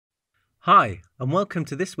Hi, and welcome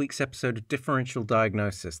to this week's episode of Differential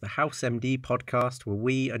Diagnosis, the House MD podcast, where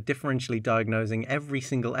we are differentially diagnosing every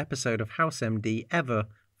single episode of House MD ever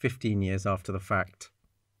 15 years after the fact.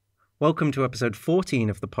 Welcome to episode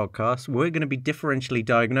 14 of the podcast. We're going to be differentially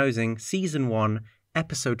diagnosing season 1,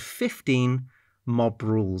 episode 15, Mob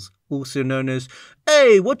Rules, also known as,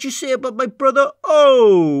 "Hey, what you say about my brother?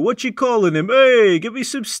 Oh, what you calling him? Hey, give me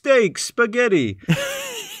some steak, spaghetti."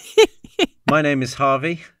 My name is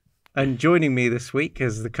Harvey. And joining me this week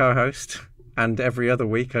as the co-host, and every other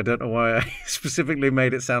week, I don't know why I specifically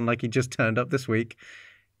made it sound like he just turned up this week,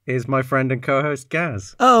 is my friend and co-host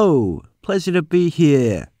Gaz. Oh, pleasure to be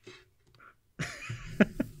here.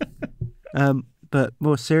 But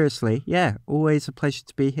more seriously, yeah, always a pleasure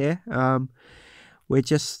to be here.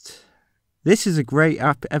 This is a great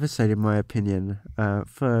episode in my opinion,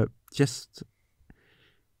 for just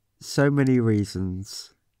so many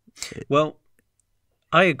reasons. Well,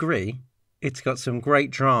 I agree. It's got some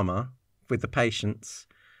great drama with the patients.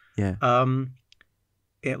 Yeah.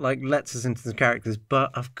 It lets us into the characters,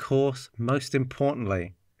 but of course, most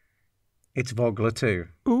importantly, it's Vogler 2.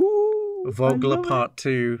 Ooh, Vogler Part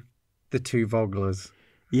 2, the two Voglers.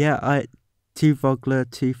 Yeah, Too Vogler,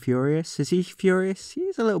 Too Furious. Is he furious?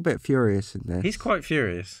 He's a little bit furious in this. He's quite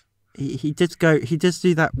furious. He does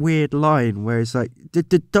do that weird line where he's like, the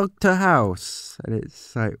Doctor House, and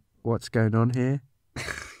it's like, what's going on here?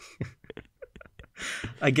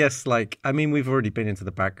 I guess, we've already been into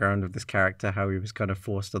the background of this character, how he was kind of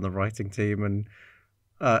forced on the writing team, and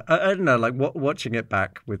I don't know, watching it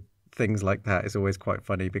back with things like that is always quite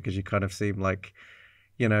funny because you kind of seem like,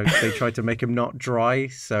 they tried to make him not dry,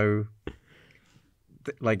 so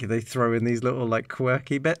they throw in these little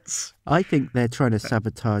quirky bits. I think they're trying to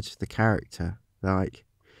sabotage the character,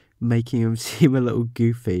 making him seem a little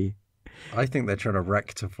goofy. I think they're trying to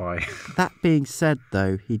rectify. That being said,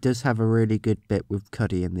 though, he does have a really good bit with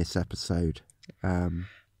Cuddy in this episode.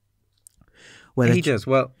 He does.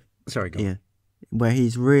 Well, sorry, go on. Yeah, where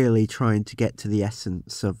he's really trying to get to the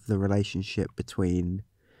essence of the relationship between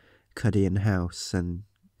Cuddy and House, and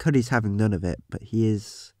Cuddy's having none of it, but he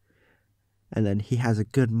is. And then he has a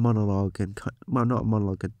good monologue, not a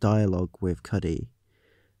monologue, a dialogue with Cuddy,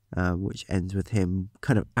 which ends with him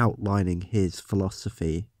kind of outlining his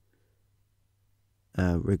philosophy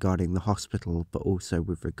regarding the hospital, but also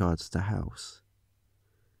with regards to House,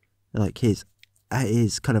 like his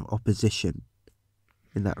kind of opposition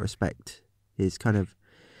in that respect, his kind of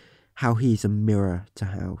how he's a mirror to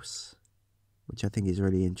House, which I think is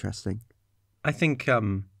really interesting. I think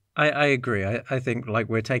I agree. I think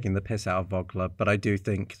we're taking the piss out of Vogler, but I do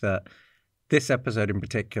think that this episode in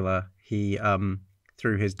particular, he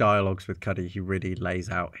through his dialogues with Cuddy, he really lays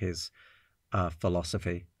out his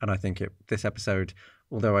philosophy, and I think this episode,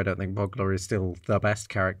 although I don't think Vogler is still the best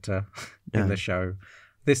character in the show,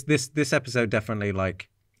 this episode definitely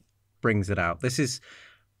brings it out. This is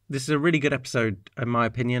a really good episode in my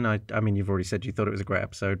opinion. I mean, you've already said you thought it was a great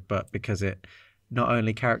episode, but because it not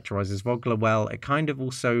only characterizes Vogler well, it kind of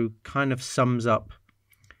also sums up,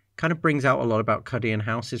 kind of brings out a lot about Cuddy and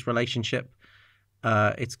House's relationship.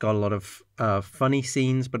 It's got a lot of funny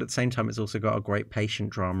scenes, but at the same time, it's also got a great patient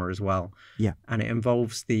drama as well. Yeah, and it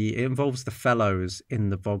involves the fellows in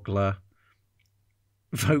the Vogler.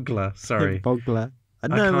 Sorry, Vogler.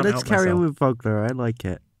 No, but let's carry on with Vogler. I like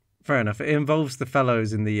it. Fair enough. It involves the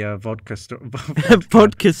fellows in the vodka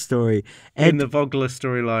story. In the Vogler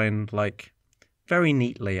storyline, very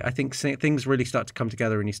neatly. I think things really start to come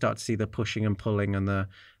together, and you start to see the pushing and pulling, and the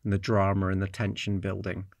drama and the tension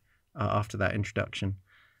building. After that introduction,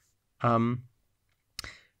 so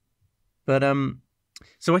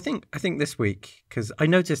I think this week, because I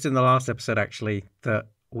noticed in the last episode actually that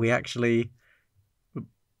we actually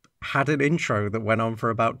had an intro that went on for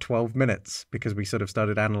about 12 minutes because we sort of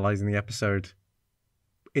started analyzing the episode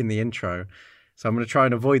in the intro. So I'm going to try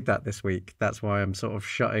and avoid that this week. That's why I'm sort of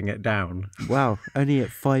shutting it down. Wow, only at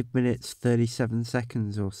 5 minutes 37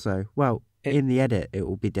 seconds or so. Well, in the edit it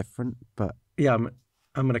will be different, but yeah,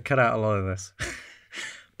 I'm going to cut out a lot of this.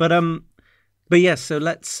 but yeah, so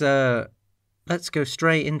let's go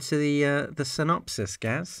straight into the synopsis,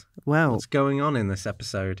 Gaz. Well, what's going on in this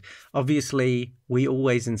episode? Obviously, we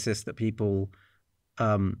always insist that people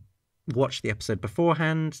watch the episode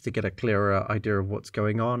beforehand to get a clearer idea of what's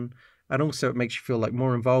going on, and also it makes you feel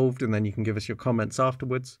more involved, and then you can give us your comments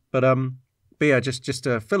afterwards. But yeah, just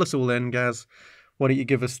to fill us all in, Gaz, why don't you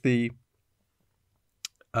give us the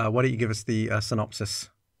synopsis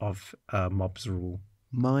of Mob's Rule?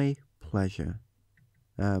 My pleasure.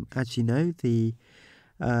 As you know, the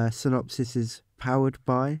synopsis is powered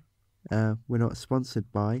by, we're not sponsored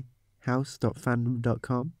by,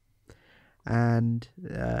 house.fandom.com. And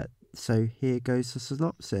so here goes the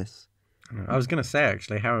synopsis. I was going to say,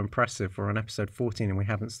 actually, how impressive. We're on episode 14 and we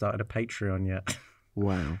haven't started a Patreon yet.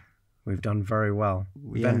 Wow. We've done very well.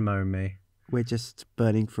 Yeah. Venmo me. We're just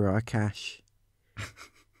burning through our cash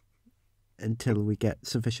until we get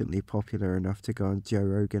sufficiently popular enough to go on Joe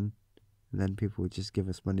Rogan. And then people will just give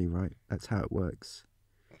us money, right? That's how it works.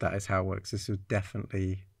 That is how it works. This is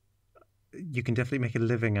definitely... You can definitely make a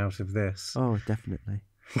living out of this. Oh, definitely.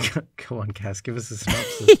 Go on, Cass. Give us a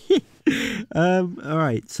synopsis. All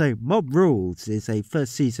right. So, Mob Rules is a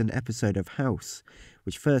first season episode of House,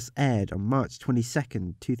 which first aired on March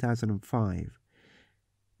 22nd, 2005.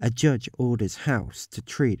 A judge orders House to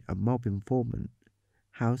treat a mob informant.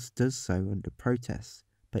 House does so under protest,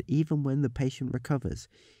 but even when the patient recovers,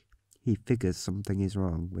 he figures something is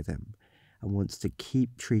wrong with him and wants to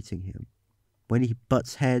keep treating him. When he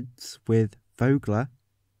butts heads with Vogler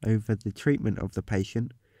over the treatment of the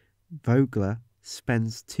patient, Vogler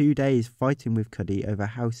spends 2 days fighting with Cuddy over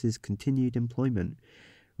House's continued employment,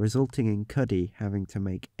 resulting in Cuddy having to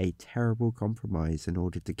make a terrible compromise in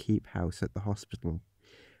order to keep House at the hospital.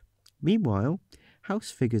 Meanwhile, House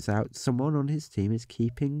figures out someone on his team is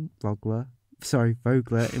keeping Vogler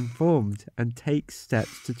informed and takes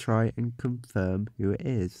steps to try and confirm who it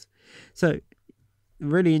is. So,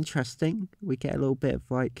 really interesting. We get a little bit of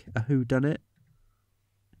like a whodunit.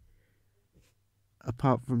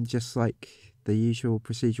 Apart from just like the usual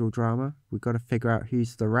procedural drama, we've got to figure out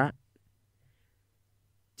who's the rat.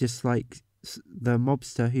 Just like the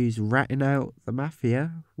mobster who's ratting out the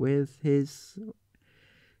mafia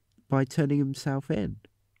by turning himself in.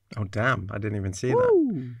 Oh, damn. I didn't even see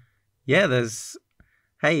Woo! that. Yeah, the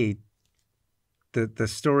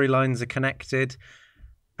storylines are connected.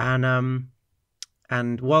 And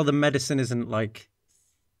while the medicine isn't like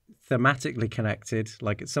thematically connected,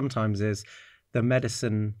 like it sometimes is, the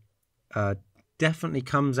medicine definitely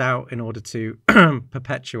comes out in order to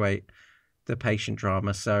perpetuate the patient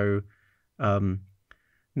drama. So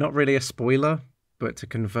not really a spoiler, but to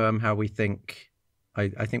confirm how we think,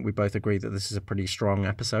 I think we both agree that this is a pretty strong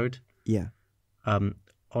episode. Yeah.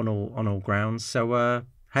 On all grounds. So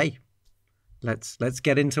hey, let's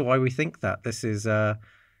get into why we think that. This is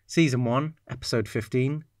Season 1, Episode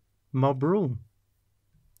 15, Mob Rule.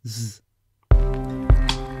 Zzz.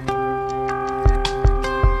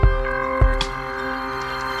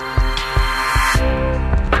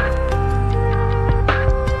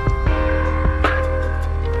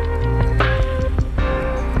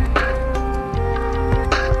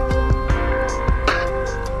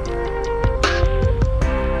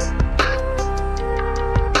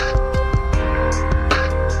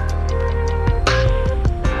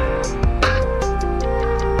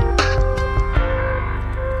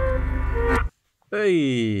 Hey,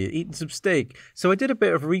 eating some steak. So I did a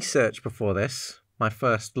bit of research before this, my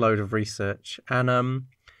first load of research, and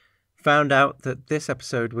found out that this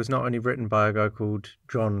episode was not only written by a guy called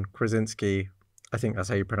John Krasinski, I think that's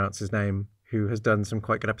how you pronounce his name, who has done some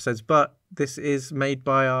quite good episodes, but this is made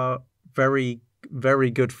by our very,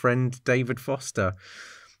 very good friend David Foster,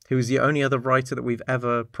 who is the only other writer that we've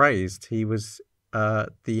ever praised. He was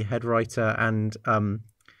the head writer and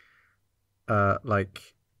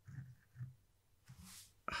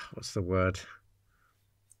what's the word?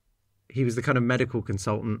 He was the kind of medical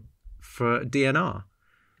consultant for DNR.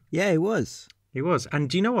 Yeah, he was. He was. And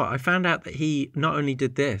do you know what? I found out that he not only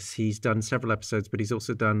did this, he's done several episodes, but he's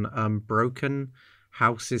also done Broken,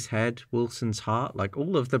 House's Head, Wilson's Heart, like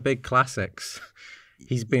all of the big classics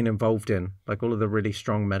he's been involved in, like all of the really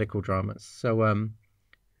strong medical dramas. So,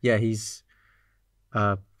 yeah, he's,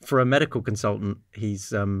 for a medical consultant,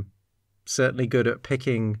 he's certainly good at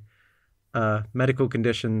picking medical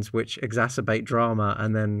conditions which exacerbate drama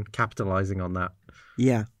and then capitalizing on that.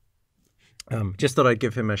 Yeah. Just thought I'd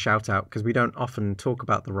give him a shout out because we don't often talk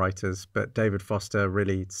about the writers, but David Foster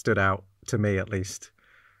really stood out to me, at least.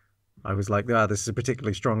 I was like, this is a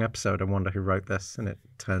particularly strong episode. I wonder who wrote this. And it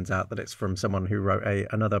turns out that it's from someone who wrote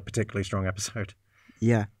another particularly strong episode.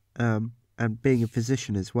 Yeah. And being a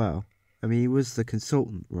physician as well. I mean, he was the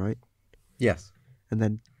consultant, right? Yes. And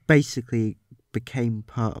then basically became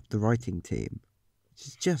part of the writing team. Which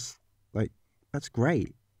is just, like, that's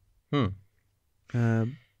great.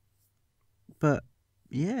 But,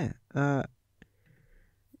 yeah.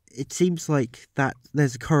 It seems like that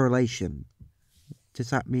there's a correlation. Does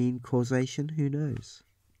that mean causation? Who knows?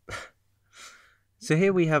 So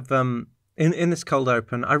here we have, in this cold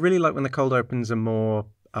open, I really like when the cold opens are more,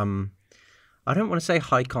 I don't want to say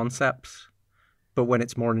high concepts, but when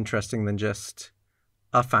it's more interesting than just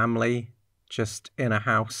a family just in a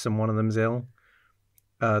house and one of them's ill.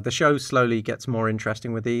 the show slowly gets more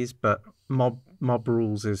interesting with these, but mob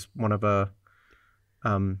rules is one of the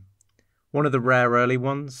rare early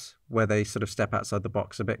ones where they sort of step outside the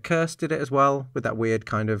box a bit. Curse did it as well with that weird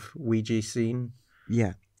kind of Ouija scene.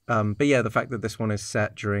 Yeah. But yeah, the fact that this one is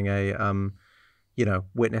set during a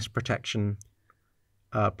witness protection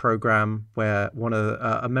program where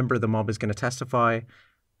a member of the mob is going to testify,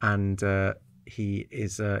 and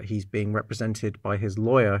he's being represented by his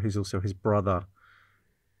lawyer, who's also his brother.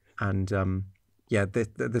 And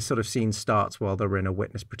the sort of scene starts while they're in a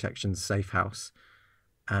witness protection safe house,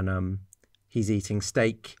 and he's eating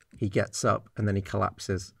steak. He gets up and then he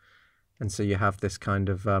collapses, and so you have this kind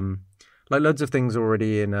of loads of things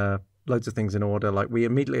already in loads of things in order. Like, we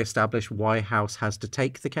immediately establish why House has to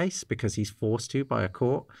take the case because he's forced to by a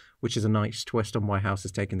court, which is a nice twist on why House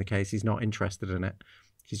has taken the case. He's not interested in it.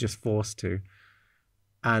 He's just forced to.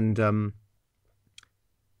 And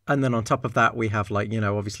then on top of that, we have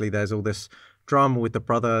obviously there's all this drama with the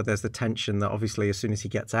brother. There's the tension that obviously as soon as he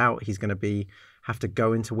gets out, he's going to have to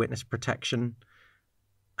go into witness protection.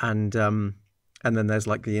 And then there's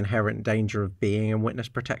the inherent danger of being in witness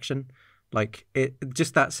protection.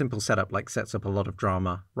 Just that simple setup sets up a lot of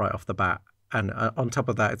drama right off the bat, and on top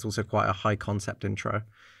of that, it's also quite a high concept intro.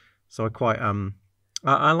 So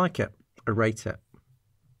I like it. I rate it.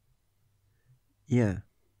 Yeah.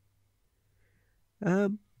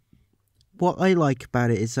 What I like about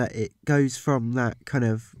it is that it goes from that kind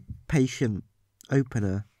of patient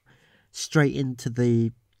opener straight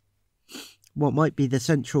into what might be the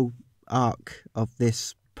central arc of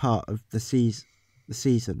this part of the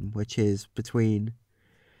season, which is between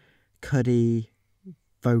Cuddy,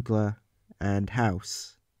 Vogler, and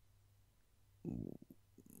House,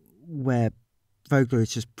 where Vogler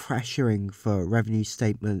is just pressuring for revenue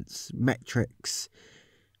statements, metrics,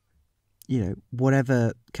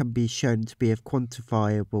 whatever can be shown to be of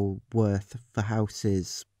quantifiable worth for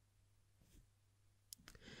House's,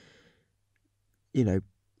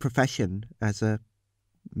 profession as a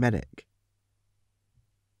medic.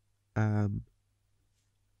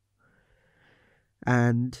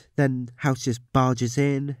 And then House just barges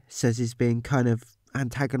in, says he's being kind of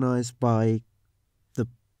antagonised by the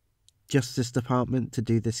Justice Department to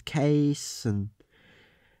do this case, and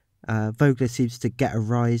Vogler seems to get a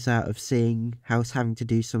rise out of seeing House having to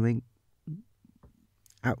do something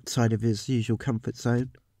outside of his usual comfort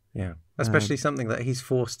zone. Yeah, especially something that he's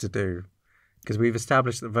forced to do, because we've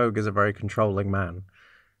established that Vogler's a very controlling man.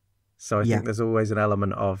 So I think there's always an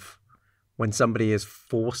element of when somebody is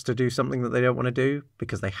forced to do something that they don't want to do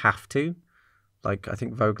because they have to. I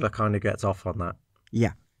think Vogler kind of gets off on that.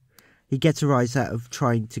 Yeah. He gets a rise out of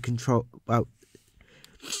trying to control,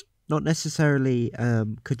 not necessarily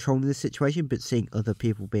controlling the situation, but seeing other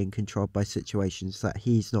people being controlled by situations that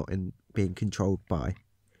he's not being controlled by.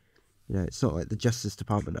 It's not like the Justice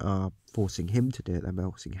Department are forcing him to do it, they're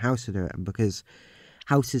forcing House to do it. And because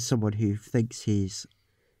House is someone who thinks he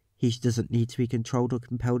doesn't need to be controlled or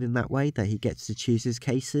compelled in that way, that he gets to choose his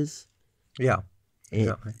cases. Yeah,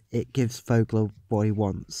 exactly. It gives Vogler what he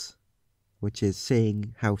wants, which is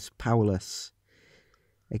seeing House powerless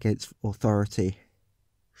against authority.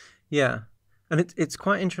 Yeah, and it's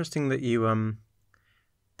quite interesting that you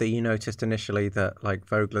noticed initially that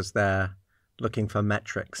Vogler's there looking for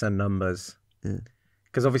metrics and numbers,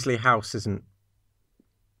 because obviously House isn't.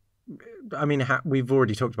 I mean, we've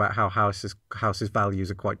already talked about how House's values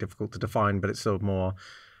are quite difficult to define, but it's sort of more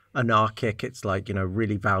anarchic. It's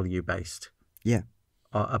really value based. Yeah.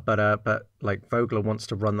 But Vogler wants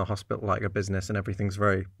to run the hospital like a business, and everything's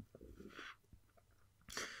very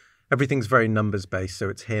numbers based. So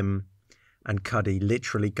it's him and Cuddy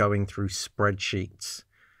literally going through spreadsheets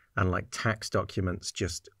and tax documents,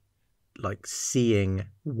 just seeing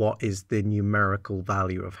what is the numerical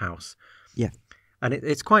value of House. Yeah. And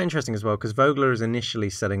it's quite interesting as well, because Vogler is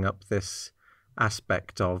initially setting up this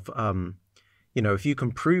aspect of, if you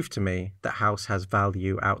can prove to me that House has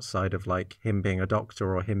value outside of him being a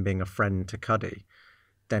doctor or him being a friend to Cuddy,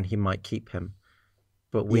 then he might keep him.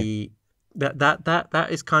 But that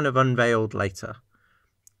is kind of unveiled later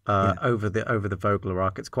over the Vogler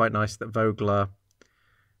arc. It's quite nice that Vogler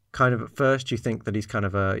kind of at first you think that he's kind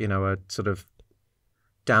of a sort of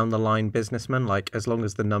down the line businessman, as long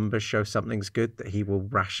as the numbers show something's good, that he will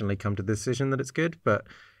rationally come to the decision that it's good. But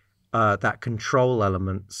that control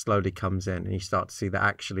element slowly comes in, and you start to see that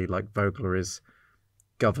actually Vogler is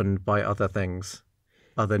governed by other things,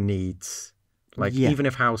 other needs. Even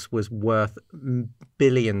if House was worth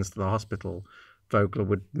billions to the hospital, Vogler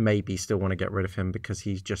would maybe still want to get rid of him because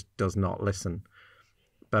he just does not listen.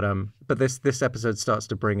 But this episode starts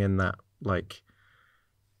to bring in that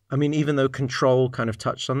I mean, even though Control kind of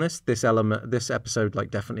touched on this episode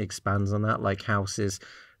like definitely expands on that. Like House is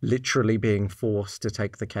literally being forced to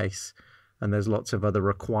take the case, and there's lots of other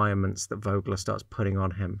requirements that Vogler starts putting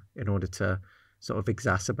on him in order to sort of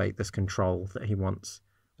exacerbate this control that he wants,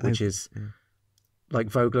 which is like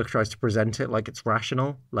Vogler tries to present it like it's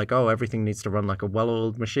rational, like, oh, everything needs to run like a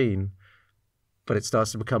well-oiled machine, but it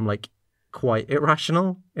starts to become like quite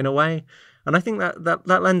irrational in a way. And I think that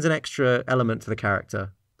lends an extra element to the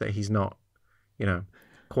character, that he's not,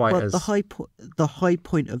 quite as... The high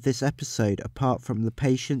point of this episode, apart from the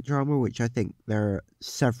patient drama, which I think there are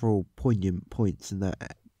several poignant points in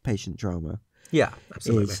that patient drama. Yeah,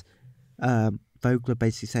 absolutely. Is Vogler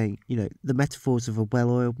basically saying, the metaphors of a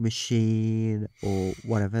well-oiled machine or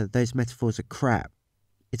whatever, those metaphors are crap.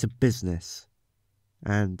 It's a business.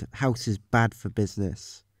 And House is bad for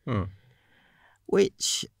business.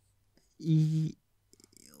 Which we've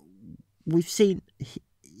seen...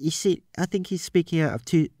 I think he's speaking out of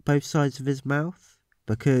both sides of his mouth,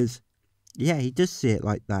 because, yeah, he does see it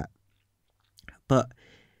like that. But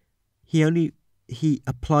he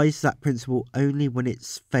applies that principle only when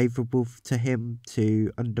it's favourable to him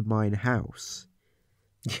to undermine House.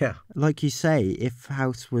 Yeah. Like you say, if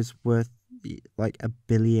House was worth like $1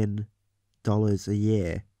 billion a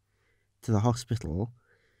year to the hospital,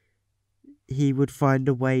 he would find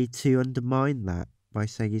a way to undermine that by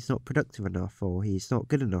saying he's not productive enough or he's not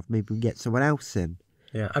good enough. Maybe we can get someone else in.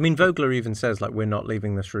 Yeah, I mean, Vogler even says, like, we're not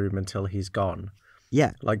leaving this room until he's gone.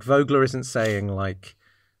 Yeah. Like, Vogler isn't saying, like...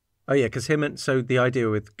 Oh, yeah, because so the idea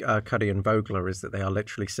with Cuddy and Vogler is that they are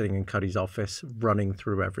literally sitting in Cuddy's office, running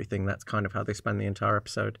through everything. That's kind of how they spend the entire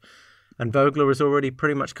episode. And Vogler has already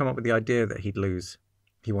pretty much come up with the idea that he'd lose.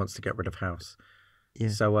 He wants to get rid of House. Yeah.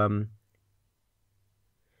 So,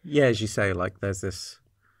 yeah, as you say, like, there's this...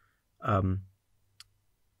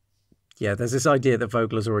 there's this idea that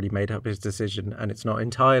Vogler's already made up his decision, and it's not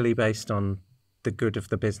entirely based on the good of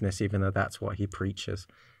the business, even though that's what he preaches.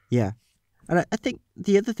 Yeah. And I think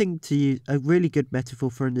the other thing to use, a really good metaphor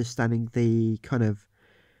for understanding the kind of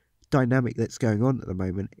dynamic that's going on at the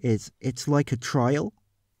moment, is it's like a trial.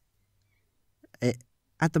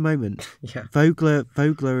 At the moment, yeah.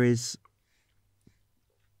 Vogler is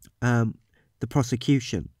the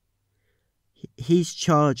prosecution. He's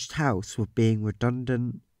charged House with being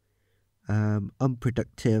redundant,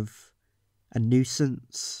 unproductive, a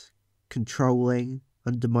nuisance, controlling,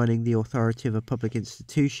 undermining the authority of a public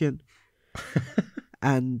institution.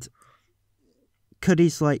 And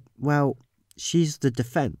Cuddy's like, well, she's the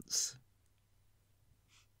defense.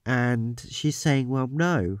 And she's saying, well,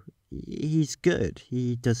 no, he's good.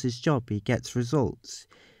 He does his job. He gets results.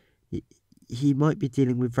 He might be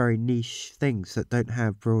dealing with very niche things that don't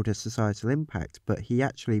have broader societal impact, but he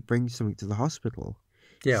actually brings something to the hospital.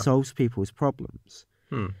 Yeah. Solves people's problems.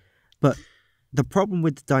 But the problem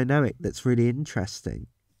with the dynamic that's really interesting,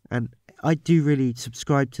 and I do really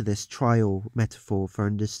subscribe to this trial metaphor for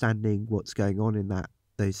understanding what's going on in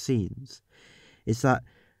those scenes, is that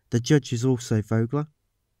the judge is also Vogler.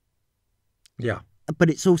 Yeah.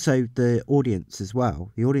 But it's also the audience as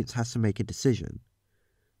well. The audience has to make a decision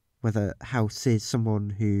whether House is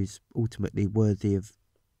someone who's ultimately worthy of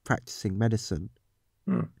practicing medicine.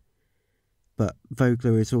 But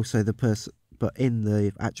Vogler is also the person, but in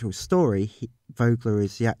the actual story, Vogler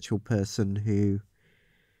is the actual person who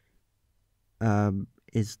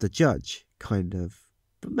is the judge, kind of.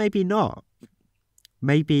 But maybe not.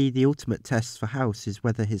 Maybe the ultimate test for House is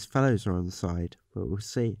whether his fellows are on the side, but we'll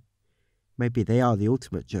see. Maybe they are the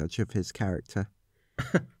ultimate judge of his character.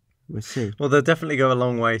 We'll see. Well, they'll definitely go a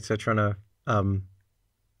long way to trying to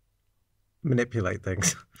manipulate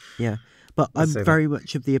things. Yeah. But I'm very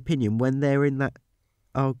much of the opinion when they're in that,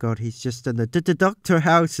 oh God, he's just done the Dr.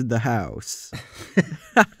 House in the house.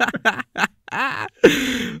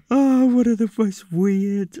 Oh, one of the most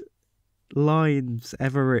weird lines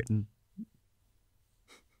ever written.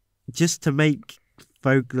 Just to make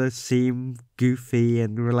Vogler seem goofy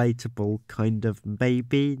and relatable, kind of,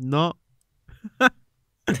 maybe not. Well,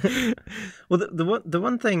 the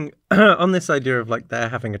one thing on this idea of like they're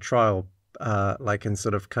having a trial, like in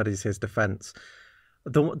sort of Cuddy's his defense,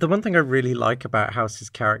 the one thing I really like about House's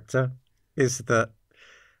character is that,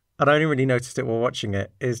 and I only really noticed it while watching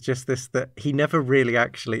it, is just this, that he never really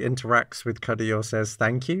actually interacts with Cuddy or says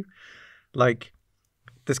thank you. Like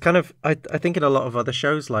this kind of, I think in a lot of other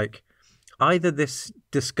shows, like either this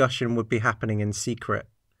discussion would be happening in secret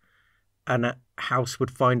and House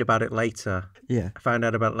would find about it later. Yeah. Find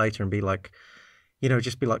out about it later and be like,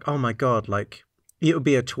 just be like, oh my God, like it would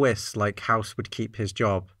be a twist. Like House would keep his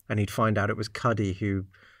job and he'd find out it was Cuddy who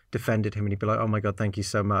defended him and he'd be like, oh my God, thank you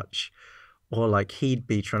so much. or like he'd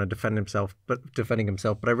be trying to defending himself.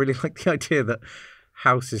 But I really like the idea that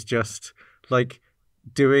House is just like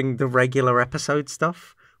doing the regular episode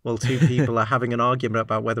stuff while two people are having an argument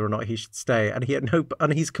about whether or not he should stay,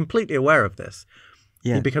 and he's completely aware of this.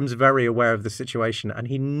 Yeah. He becomes very aware of the situation, and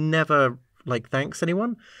he never like thanks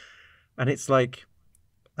anyone. And it's like,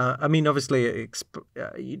 I mean, obviously,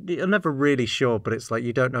 you're never really sure, but it's like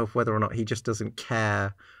you don't know whether or not he just doesn't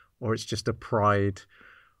care or it's just a pride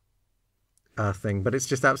thing. But it's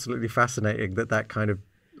just absolutely fascinating that kind of,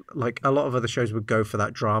 like, a lot of other shows would go for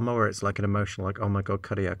that drama where it's like an emotional, like, oh my God,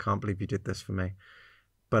 Cuddy, I can't believe you did this for me.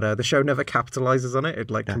 But the show never capitalizes on it. It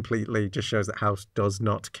like completely just shows that House does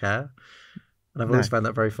not care. And I've always found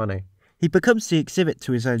that very funny. He becomes the exhibit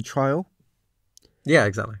to his own trial. Yeah,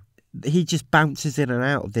 exactly. He just bounces in and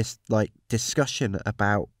out of this like discussion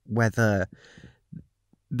about whether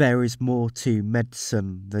there is more to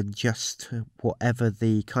medicine than just whatever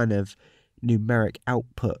the kind of numeric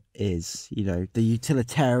output is, you know, the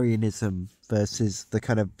utilitarianism versus the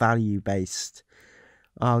kind of value-based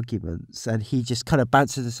arguments. And he just kind of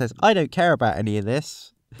bounces and says, I don't care about any of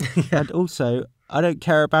this. And also, I don't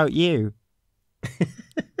care about you.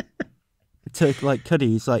 To like Cuddy,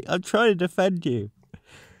 he's like, I'm trying to defend you.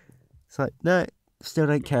 It's like, no, still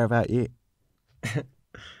don't care about you.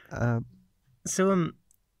 So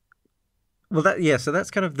well, so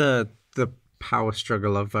that's kind of the power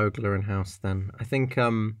struggle of Vogler and House. Then I think,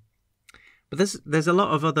 but there's a lot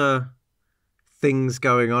of other things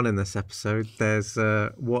going on in this episode. There's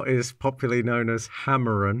what is popularly known as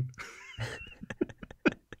hammering,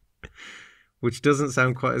 which doesn't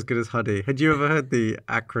sound quite as good as Huddy. Had you ever heard the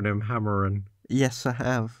acronym hammering? Yes, I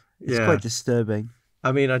have. It's quite disturbing.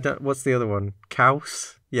 I mean, I don't. What's the other one?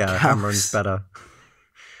 Couse? Yeah, Couse. hammering's better.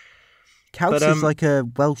 Couse is like a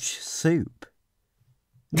Welsh soup.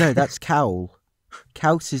 No, that's cowl.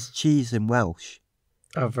 Couse is cheese in Welsh.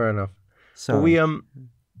 Oh, fair enough. Sorry.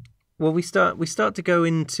 Well, we start to go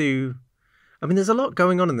into. I mean, there's a lot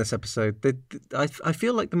going on in this episode. I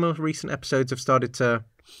feel like the most recent episodes have started to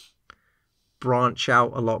branch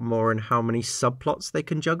out a lot more in how many subplots they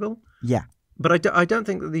can juggle. Yeah. But I don't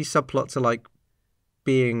think that these subplots are like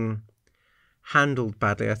being handled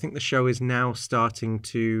badly. I think the show is now starting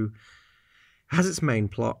to has its main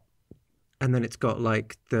plot, and then it's got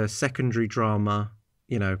like the secondary drama,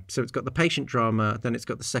 you know, so it's got the patient drama, then it's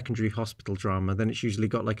got the secondary hospital drama, then it's usually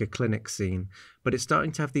got like a clinic scene, but it's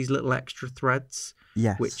starting to have these little extra threads,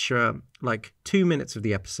 yes, which are like 2 minutes of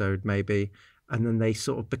the episode maybe, and then they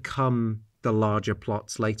sort of become the larger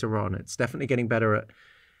plots later on. It's definitely getting better at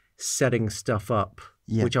setting stuff up,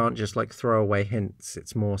 which aren't just like throwaway hints.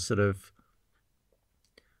 It's more sort of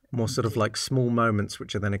like small moments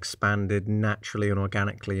which are then expanded naturally and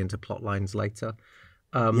organically into plot lines later.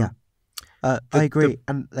 I agree.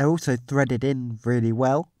 And they're also threaded in really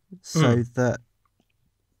well, so that,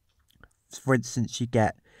 for instance, you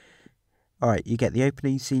get the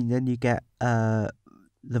opening scene, then you get the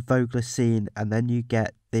Vogler scene, and then you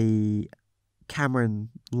get the Cameron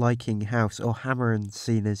liking House, or Hammerin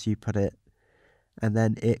scene as you put it, and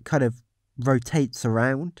then it kind of rotates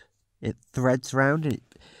around, it threads around.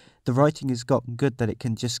 The writing has gotten good that it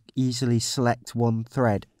can just easily select one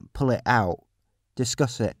thread, pull it out,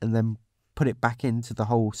 discuss it, and then put it back into the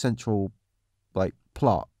whole central like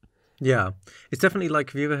plot. Yeah, it's definitely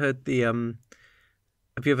like, have you ever heard the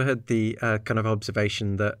kind of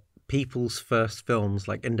observation that people's first films,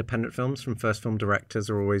 like independent films from first film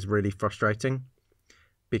directors, are always really frustrating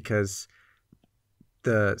because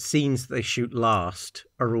the scenes that they shoot last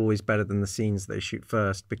are always better than the scenes they shoot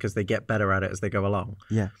first because they get better at it as they go along.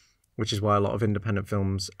 Yeah. Which is why a lot of independent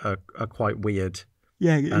films are quite weird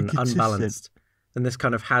and unbalanced. And this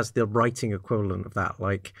kind of has the writing equivalent of that.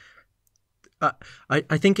 Like,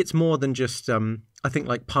 I think it's more than just, I think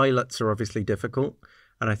like pilots are obviously difficult.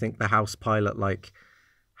 And I think the House pilot like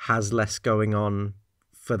has less going on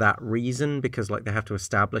for that reason because like they have to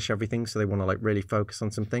establish everything. So they want to like really focus on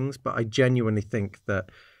some things. But I genuinely think that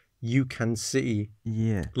you can see,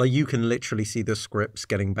 like you can literally see the scripts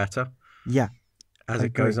getting better. Yeah. As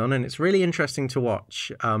it goes on, and it's really interesting to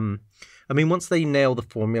watch. I mean, once they nail the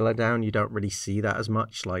formula down, you don't really see that as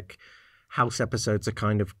much. Like, House episodes are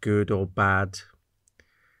kind of good or bad,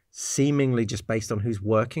 seemingly just based on who's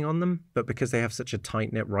working on them. But because they have such a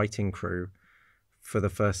tight-knit writing crew for the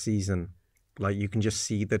first season, like, you can just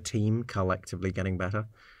see the team collectively getting better.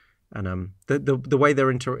 And the way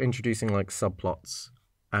they're introducing, like, subplots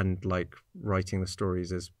and, like, writing the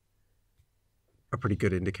stories is a pretty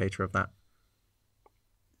good indicator of that.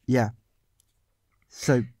 Yeah.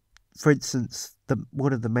 So, for instance,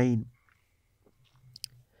 one of the main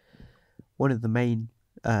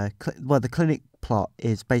the clinic plot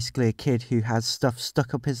is basically a kid who has stuff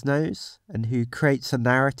stuck up his nose and who creates a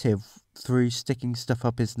narrative through sticking stuff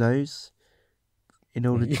up his nose in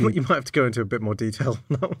order You to... might have to go into a bit more detail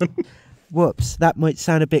on that one. Whoops, that might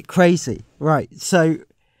sound a bit crazy. Right, so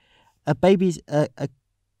a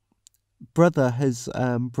brother has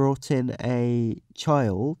brought in a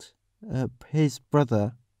child. His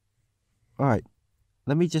brother... All right,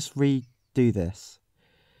 let me just redo this.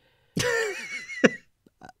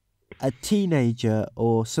 A teenager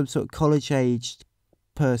or some sort of college-aged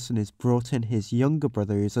person has brought in his younger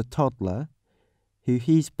brother, who's a toddler, who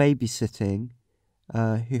he's babysitting,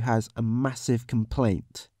 who has a massive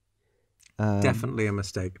complaint. Definitely a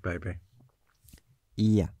mistake, baby.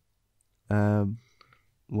 Yeah.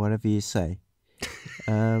 Whatever you say.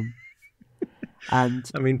 And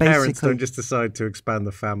I mean, parents don't just decide to expand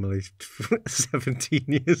the family 17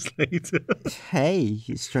 years later. Hey,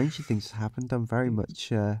 stranger things have happened. I'm very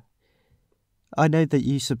much... I know that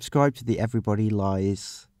you subscribe to the everybody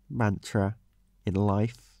lies mantra in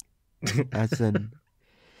life, as in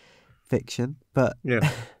fiction. But yeah.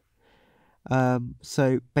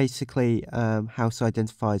 So basically, House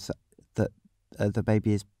identifies that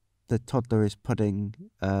the toddler is putting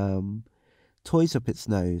toys up its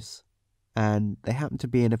nose, and they happen to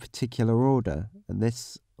be in a particular order, and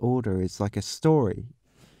this order is like a story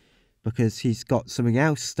because he's got something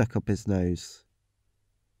else stuck up his nose,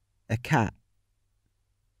 a cat,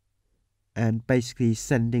 and basically he's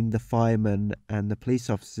sending the fireman and the police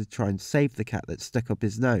officer to try and save the cat that's stuck up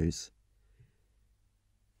his nose.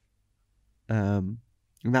 And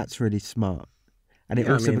that's really smart, and it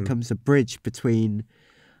also becomes a bridge between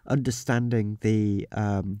understanding the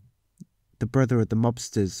brother of the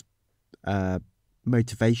mobster's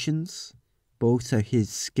motivations, but also his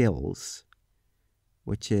skills,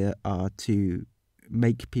 which are to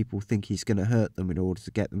make people think he's going to hurt them in order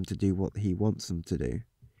to get them to do what he wants them to do.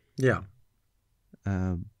 Yeah.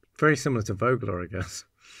 Very similar to Vogler, I guess.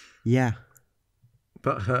 Yeah.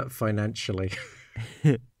 But hurt financially.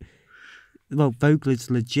 Well,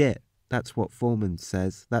 Vogler's legit. That's what Foreman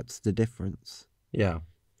says. That's the difference. Yeah.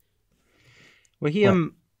 Well, he as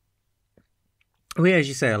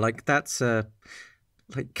you say, like that's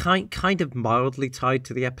like kind of mildly tied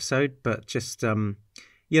to the episode, but just the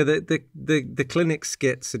clinic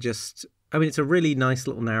skits are just. I mean, it's a really nice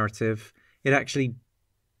little narrative. It actually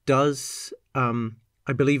does. I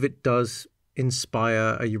believe it does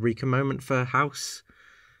inspire a eureka moment for House.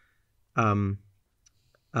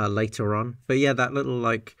 Later on, but yeah, that little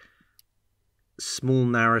like small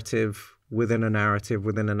narrative within a narrative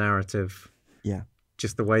within a narrative. Yeah.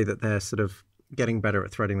 Just the way that they're sort of getting better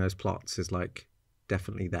at threading those plots is like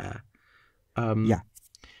definitely there. Yeah.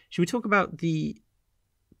 Should we talk about the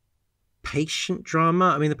patient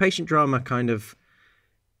drama? I mean, the patient drama kind of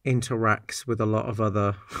interacts with a lot of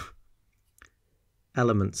other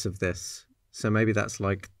elements of this. So maybe that's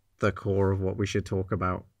like the core of what we should talk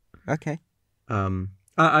about. Okay.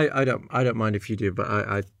 I don't mind if you do, but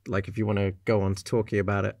I like if you want to go on to talking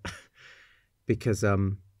about it because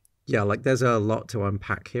yeah, like there's a lot to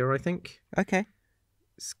unpack here, I think. Okay.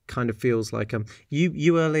 It kind of feels like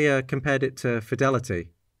you earlier compared it to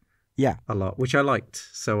Fidelity. Yeah. A lot, which I liked.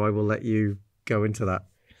 So I will let you go into that.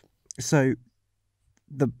 So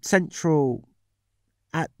the central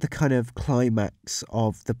at the kind of climax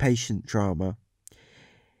of the patient drama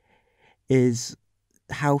is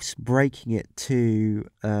House breaking it to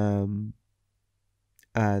the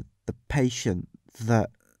patient the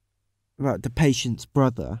patient's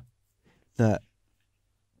brother, that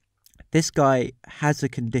this guy has a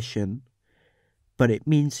condition, but it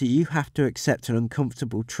means that you have to accept an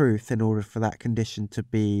uncomfortable truth in order for that condition to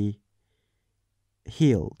be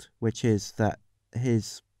healed, which is that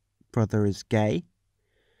his brother is gay.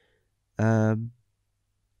 And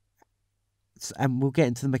we'll get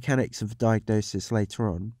into the mechanics of the diagnosis later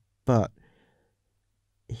on, but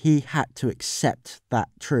he had to accept that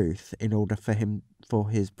truth in order for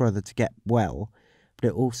his brother to get well. But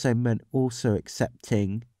it also meant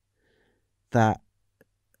accepting that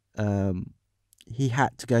he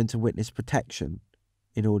had to go into witness protection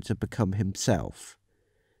in order to become himself.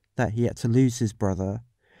 That he had to lose his brother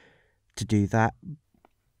to do that,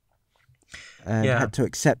 and had to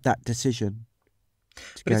accept that decision.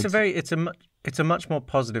 But it's a much more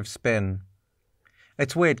positive spin.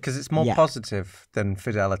 It's weird because it's more positive than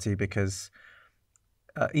Fidelity, because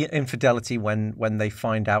in Fidelity, when they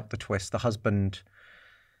find out the twist, the husband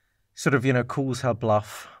sort of, calls her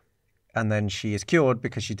bluff, and then she is cured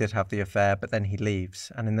because she did have the affair, but then he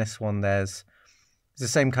leaves. And in this one, it's the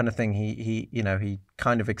same kind of thing. He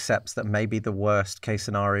kind of accepts that maybe the worst case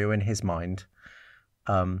scenario in his mind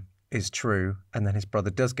is true, and then his brother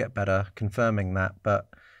does get better, confirming that. But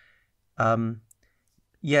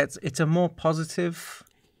yeah, it's a more positive,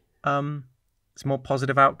 it's a more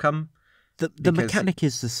positive outcome. The mechanic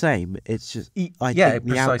is the same. It's just I yeah, think the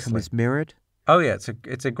precisely. outcome is mirrored. Oh yeah,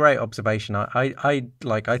 it's a great observation. I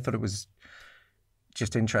thought it was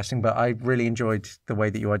just interesting, but I really enjoyed the way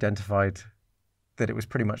that you identified that it was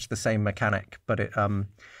pretty much the same mechanic, but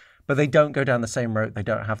they don't go down the same route. They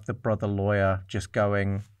don't have the brother lawyer just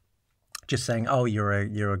saying, "Oh, you're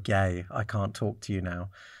a gay. I can't talk to you now."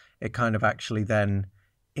 It kind of actually then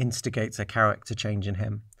instigates a character change in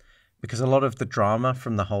him, because a lot of the drama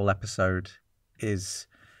from the whole episode is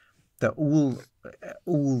that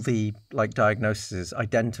all the like diagnoses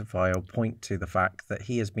identify or point to the fact that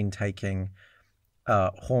he has been taking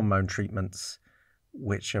hormone treatments,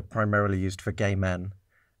 which are primarily used for gay men,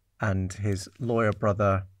 and his lawyer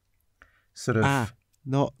brother sort of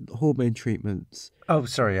not hormone treatments. Oh,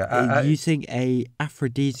 sorry. Using a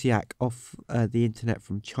aphrodisiac off the internet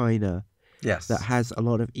from China. Yes. That has a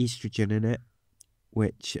lot of estrogen in it,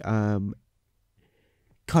 which kind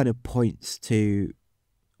of points to,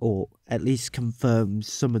 or at least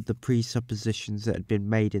confirms some of the presuppositions that had been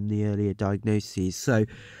made in the earlier diagnoses. So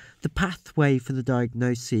the pathway for the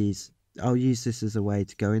diagnoses, I'll use this as a way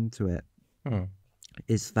to go into it,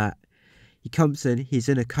 is that he comes in, he's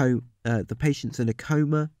in a coma, the patient's in a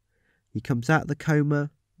coma, he comes out of the coma,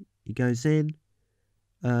 he goes in,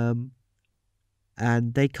 and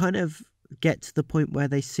they kind of get to the point where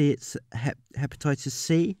they see it's hepatitis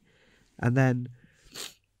C, and then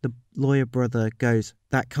the lawyer brother goes,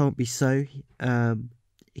 that can't be so,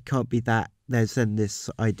 it can't be that. There's then this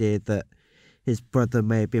idea that his brother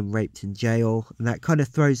may have been raped in jail, and that kind of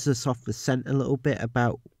throws us off the scent a little bit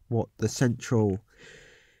about what the central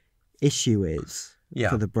issue is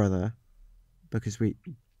for the brother, because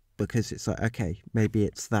it's like, okay, maybe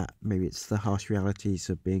it's the harsh realities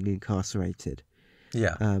of being incarcerated.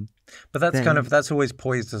 But that's always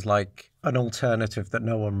poised as like an alternative that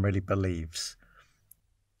no one really believes.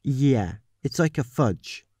 Yeah, it's like a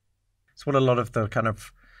fudge. It's what a lot of the kind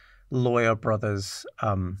of lawyer brothers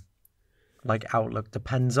like outlook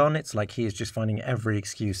depends on. It's like he is just finding every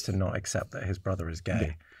excuse to not accept that his brother is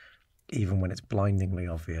gay, even when it's blindingly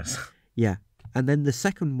obvious. Yeah, and then the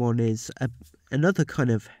second one is another kind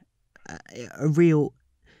of a real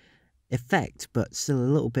effect, but still a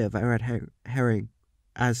little bit of a red herring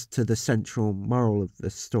as to the central moral of the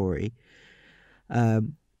story.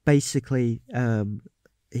 Basically,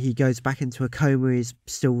 he goes back into a coma. He's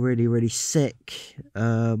still really, really sick.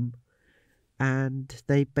 And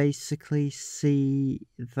they basically see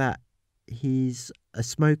that he's a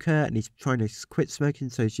smoker and he's trying to quit smoking.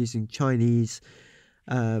 So he's using Chinese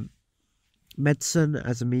medicine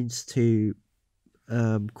as a means to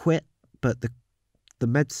quit. But the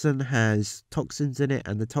medicine has toxins in it,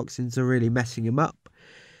 and the toxins are really messing him up.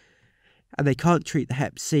 And they can't treat the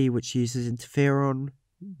Hep C, which uses interferon,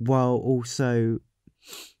 while also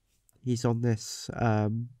he's on this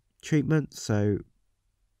treatment. So,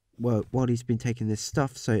 while he's been taking this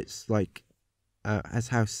stuff, so it's like, as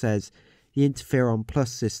House says, the interferon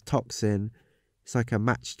plus this toxin, it's like a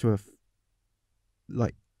match to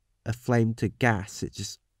a flame to gas. It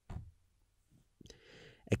just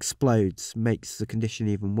explodes, makes the condition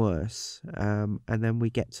even worse. And then we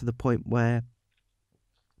get to the point where,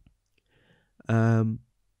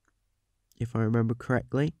 if I remember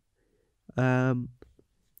correctly,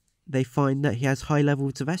 they find that he has high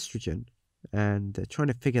levels of estrogen, and they're trying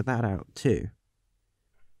to figure that out too.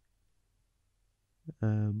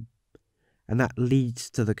 And that leads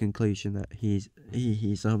to the conclusion that he's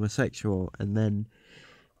homosexual, and then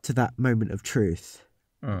to that moment of truth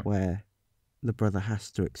where the brother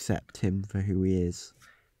has to accept him for who he is.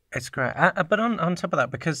 It's great. But on top of that,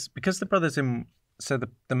 because the brother's in... So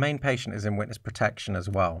the main patient is in witness protection as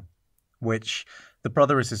well, which the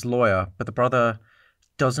brother is his lawyer, but the brother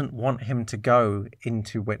doesn't want him to go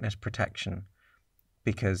into witness protection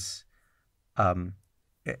because, for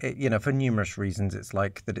numerous reasons. It's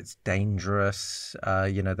like that it's dangerous,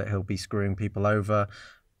 that he'll be screwing people over.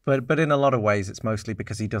 But in a lot of ways, it's mostly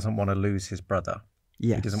because he doesn't want to lose his brother.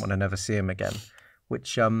 Yes. He doesn't want to never see him again,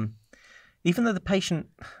 which even though the patient...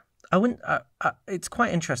 I wouldn't. It's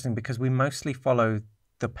quite interesting because we mostly follow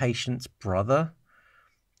the patient's brother,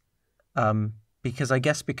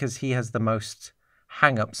 because he has the most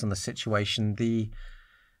hang-ups on the situation.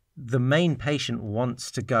 The main patient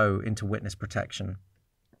wants to go into witness protection,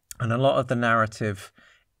 and a lot of the narrative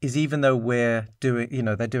is, even though we're doing,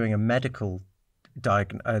 they're doing a medical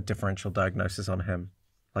differential diagnosis on him,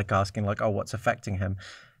 like asking, like, oh, what's affecting him?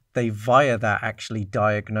 They via that actually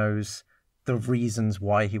diagnose the reasons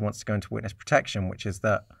why he wants to go into witness protection, which is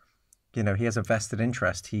that, you know, he has a vested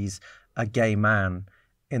interest. He's a gay man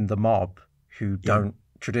in the mob who don't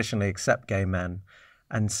traditionally accept gay men.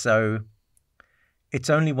 And so it's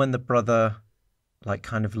only when the brother like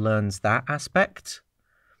kind of learns that aspect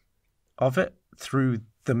of it through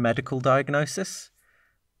the medical diagnosis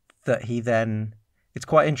that he then, it's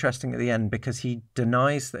quite interesting at the end because he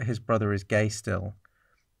denies that his brother is gay still,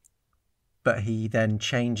 but he then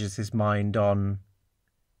changes his mind on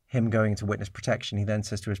him going into witness protection. He then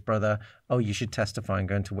says to his brother, "Oh, you should testify and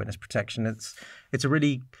go into witness protection." It's a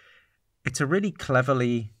really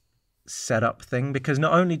cleverly set up thing, because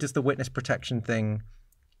not only does the witness protection thing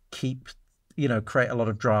create a lot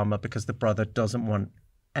of drama because the brother doesn't want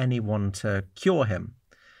anyone to cure him.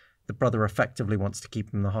 The brother effectively wants to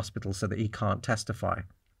keep him in the hospital so that he can't testify.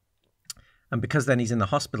 And because then he's in the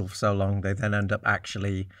hospital for so long, they then end up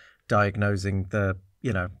actually diagnosing the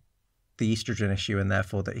estrogen issue, and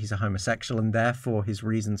therefore that he's a homosexual, and therefore his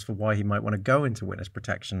reasons for why he might want to go into witness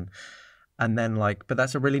protection. And then but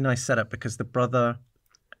that's a really nice setup, because the brother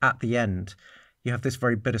at the end, you have this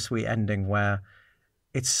very bittersweet ending where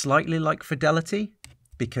it's slightly like Fidelity,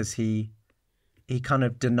 because he kind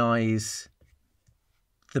of denies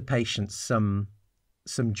the patient some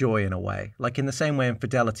joy in a way. Like in the same way in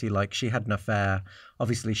Fidelity, like she had an affair.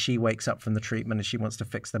 Obviously she wakes up from the treatment and she wants to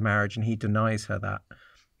fix the marriage, and he denies her that.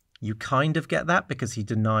 You kind of get that because he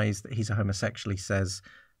denies that he's a homosexual. He says,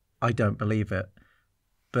 "I don't believe it."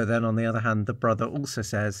 But then on the other hand, the brother also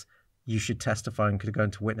says, "You should testify and could go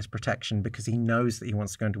into witness protection," because he knows that he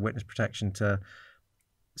wants to go into witness protection to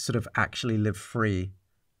sort of actually live free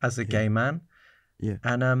as a gay man. Yeah.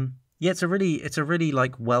 And it's a really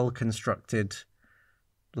like well constructed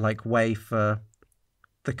like way for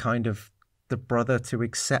the kind of the brother to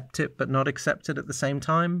accept it but not accept it at the same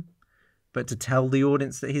time, but to tell the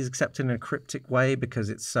audience that he's accepted in a cryptic way, because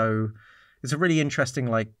it's a really interesting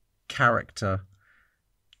like character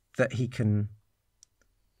that he can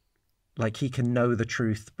know the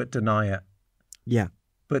truth but deny it. Yeah.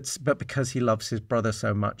 But because he loves his brother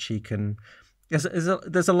so much, he can.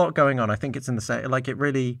 There's a lot going on. I think it's in the same. Like it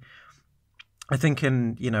really. I think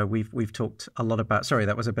we've talked a lot about. Sorry,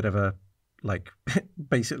 that was a bit of a like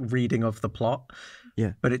basic reading of the plot.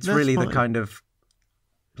 Yeah. But it's really fine. The kind of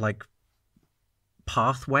like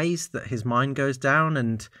pathways that his mind goes down,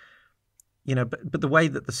 and but the way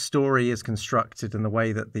that the story is constructed and the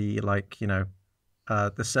way that the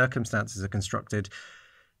the circumstances are constructed,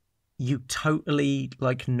 you totally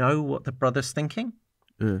like know what the brother's thinking.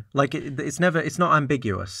 Like it's not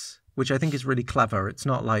ambiguous, which I think is really clever. It's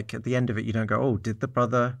not like at the end of it you don't go, "Oh, did the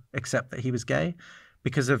brother accept that he was gay?"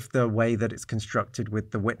 Because of the way that it's constructed with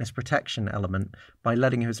the witness protection element. By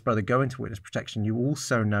letting his brother go into witness protection, you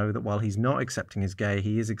also know that while he's not accepting he's gay,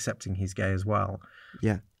 he is accepting he's gay as well.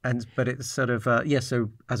 Yeah. But it's sort of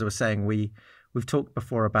so as I was saying, we've talked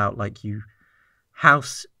before about like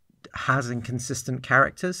House has inconsistent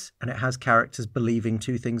characters, and it has characters believing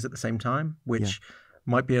two things at the same time, which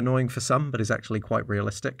might be annoying for some, but is actually quite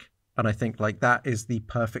realistic. And I think like that is the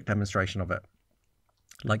perfect demonstration of it.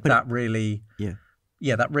 Like that really,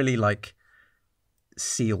 that really like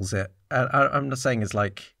seals it. I'm not saying it's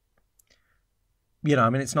like, I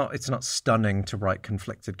mean, it's not stunning to write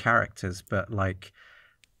conflicted characters, but like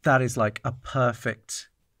that is like a perfect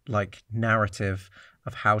like narrative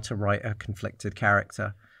of how to write a conflicted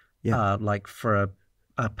character. Yeah. Like for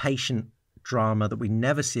a patient drama that we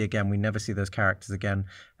never see again, we never see those characters again,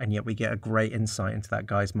 and yet we get a great insight into that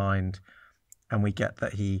guy's mind, and we get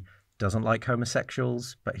that he doesn't like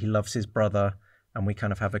homosexuals, but he loves his brother, and we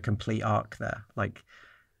kind of have a complete arc there. Like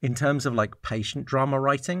in terms of like patient drama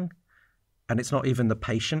writing, and it's not even the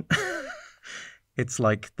patient, it's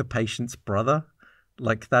like the patient's brother.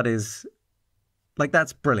 Like that is, like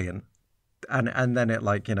that's brilliant. And then it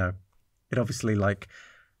like, it obviously like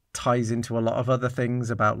ties into a lot of other things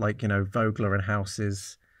about like, Vogler and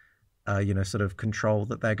House's, sort of control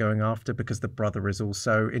that they're going after, because the brother is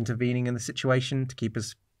also intervening in the situation to keep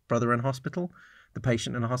his brother in hospital, the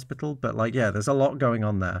patient in a hospital. But like, there's a lot going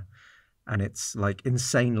on there, and it's like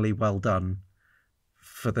insanely well done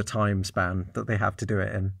for the time span that they have to do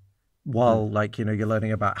it in, while like, you're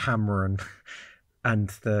learning about Hammer and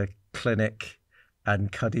the clinic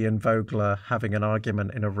and Cuddy and Vogler having an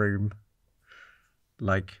argument in a room.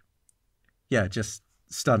 Like, just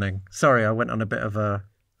stunning. Sorry, I went on a bit of a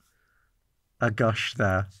gush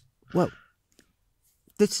there. Well,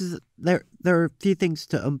 there are a few things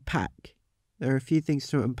to unpack. There are a few things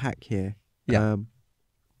to unpack here. Yeah.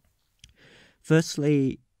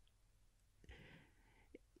 Firstly,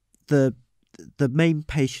 the main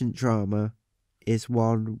patient drama is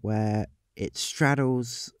one where it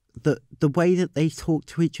straddles the way that they talk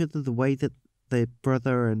to each other, the way that the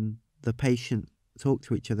brother and the patient talk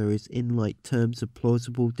to each other is in like terms of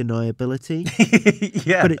plausible deniability.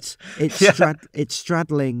 Yeah. But it's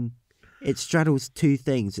straddling. It straddles two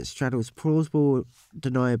things. It straddles plausible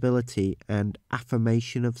deniability and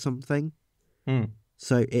affirmation of something. Mm.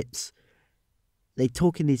 So they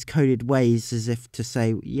talk in these coded ways as if to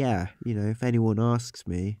say, yeah, if anyone asks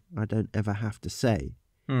me, I don't ever have to say.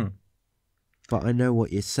 Mm. But I know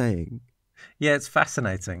what you're saying. Yeah, it's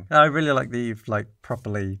fascinating. I really like that you've like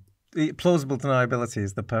properly plausible deniability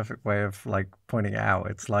is the perfect way of like pointing it out.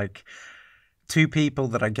 It's like two people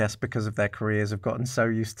that I guess because of their careers have gotten so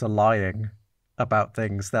used to lying about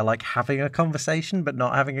things. They're like having a conversation but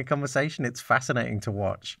not having a conversation. It's fascinating to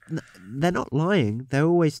watch. They're not lying. They're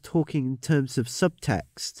always talking in terms of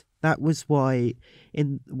subtext. That was why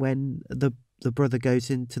when the brother goes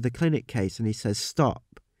into the clinic case and he says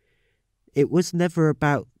stop, it was never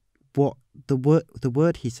about what the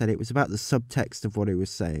word he said. It was about the subtext of what he was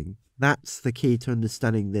saying. That's the key to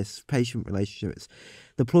understanding this patient relationship. It's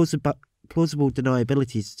the plausible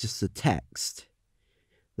deniability is just the text.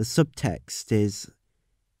 The subtext is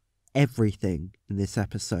everything in this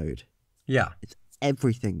episode. Yeah. It's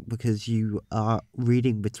everything because you are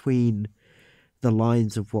reading between the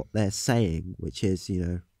lines of what they're saying, which is,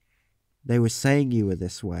 they were saying you were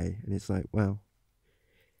this way. And it's like, well,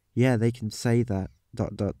 yeah, they can say that, ...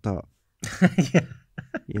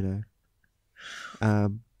 Yeah.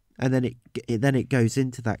 And then it goes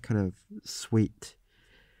into that kind of sweet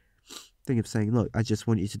thing of saying, look, I just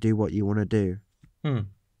want you to do what you want to do. Mm.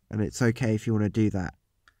 And it's okay if you want to do that.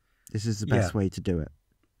 This is the best way to do it.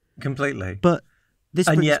 Completely. But this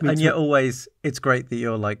yet always, it's great that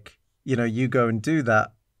you're like, you go and do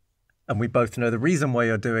that, and we both know the reason why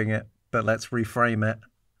you're doing it, but let's reframe it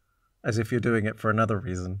as if you're doing it for another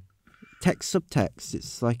reason. Text, subtext,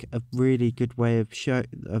 it's like a really good way of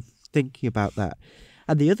thinking about that.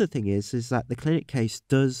 And the other thing is that the clinic case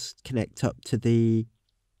does connect up to the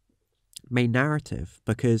main narrative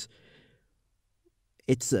because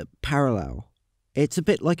it's a parallel. It's a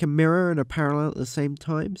bit like a mirror and a parallel at the same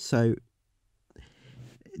time. So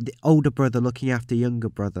the older brother looking after younger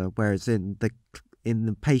brother, whereas in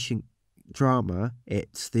the patient drama,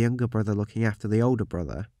 it's the younger brother looking after the older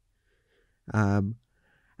brother. And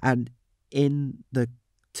in the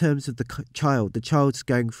terms of the child's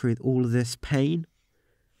going through all of this pain,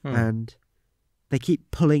 and they keep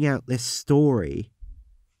pulling out this story.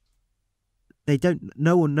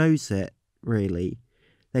 No one knows it really.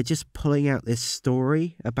 They're just pulling out this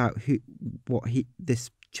story about this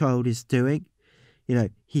child is doing.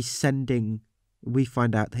 We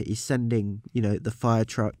find out that he's sending, the fire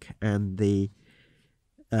truck and the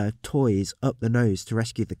toys up the nose to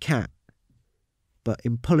rescue the cat. But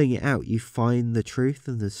in pulling it out, you find the truth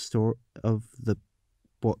and the story of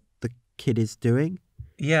what the kid is doing.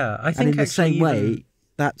 Yeah, I think. And in the same way,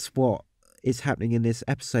 that's what is happening in this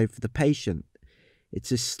episode for the patient.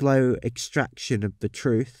 It's a slow extraction of the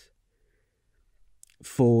truth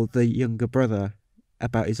for the younger brother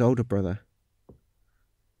about his older brother.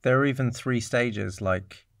 There are even 3 stages,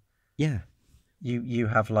 like... Yeah. You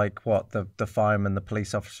have, like, what, the fireman, the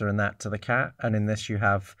police officer, and that to the cat, and in this you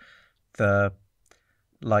have the,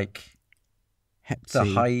 like...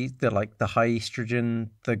 Hepsi. the high estrogen,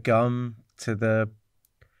 the gum, to the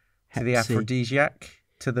aphrodisiac,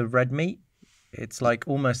 to the red meat. It's like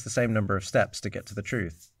almost the same number of steps to get to the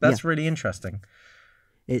truth. That's really interesting.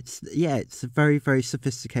 It's a very, very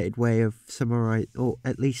sophisticated way of summarizing, or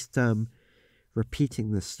at least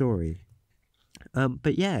repeating the story.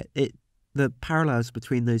 But yeah, the parallels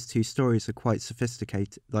between those two stories are quite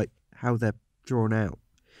sophisticated, like how they're drawn out.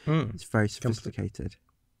 It's very sophisticated.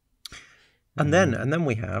 And then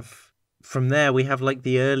we have, from there, we have like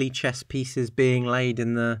the early chess pieces being laid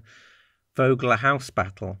in the Vogler house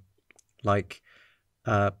battle. Like,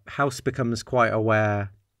 House becomes quite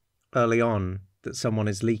aware early on that someone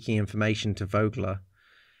is leaking information to Vogler.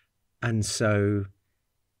 And so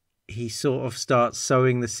he sort of starts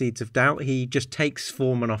sowing the seeds of doubt. He just takes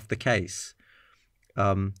Foreman off the case,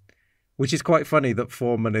 which is quite funny that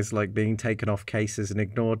Foreman is like being taken off cases and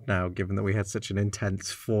ignored now, given that we had such an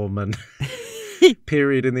intense Foreman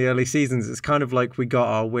period in the early seasons. It's kind of like we got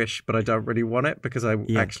our wish, but I don't really want it because I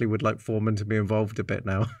actually would like Foreman to be involved a bit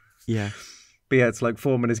now. Yeah. But yeah, it's like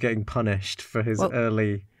Foreman is getting punished for his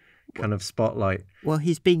early kind of spotlight. Well,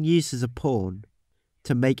 he's being used as a pawn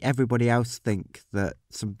to make everybody else think that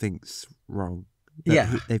something's wrong.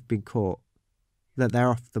 That they've been caught. That they're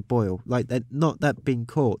off the boil. Like, they're not that being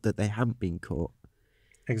caught, that they haven't been caught.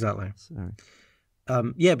 Exactly. Sorry.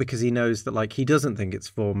 Yeah, because he knows that, like, he doesn't think it's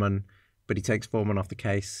Foreman, but he takes Foreman off the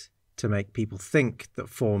case to make people think that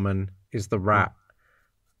Foreman is the rat.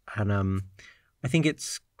 And I think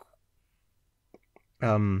it's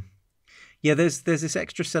there's this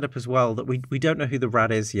extra setup as well that we don't know who the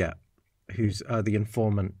rat is yet, who's the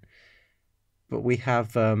informant, but we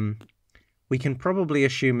have we can probably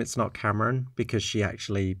assume it's not Cameron because she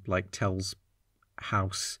actually like tells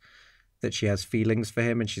House that she has feelings for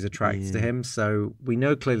him and she's attracted to him. So we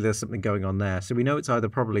know clearly there's something going on there. So we know it's either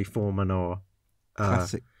probably Foreman or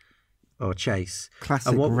Chase.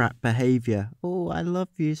 Classic rat behaviour. Oh, I love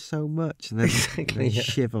you so much. And then, exactly, and then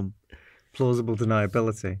shiv him. Plausible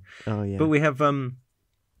deniability. Oh yeah. But we have but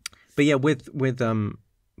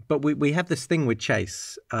we have this thing with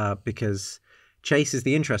Chase because Chase is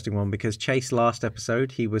the interesting one, because Chase last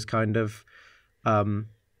episode he was kind of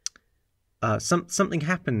something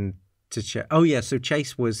happened to Chase. Oh yeah, so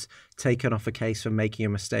Chase was taken off a case for making a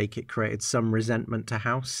mistake. It created some resentment to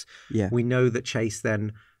House. Yeah. We know that Chase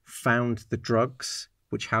then found the drugs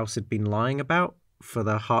which House had been lying about for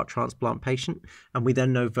the heart transplant patient, and we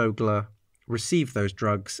then know Vogler received those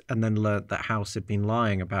drugs and then learned that House had been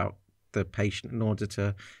lying about the patient in order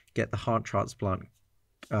to get the heart transplant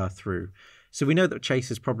through. So we know that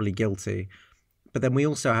Chase is probably guilty, but then we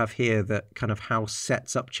also have here that kind of House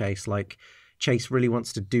sets up Chase, like Chase really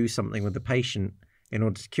wants to do something with the patient in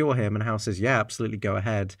order to cure him, and House says, yeah, absolutely, go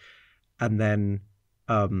ahead. And then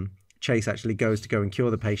Chase actually goes to go and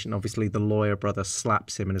cure the patient. Obviously, the lawyer brother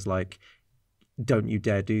slaps him and is like, don't you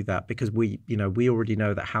dare do that, because we already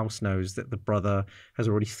know that House knows that the brother has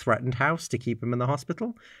already threatened House to keep him in the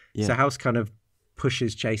hospital. Yeah. So House kind of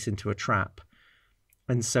pushes Chase into a trap.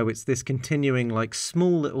 And so it's this continuing like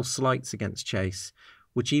small little slights against Chase,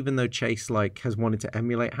 which even though Chase like has wanted to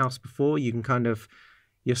emulate House before,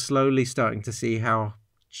 you're slowly starting to see how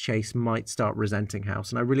Chase might start resenting House.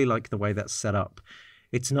 And I really like the way that's set up.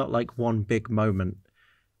 It's not like one big moment,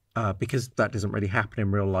 because that doesn't really happen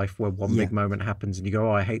in real life, where one big moment happens and you go,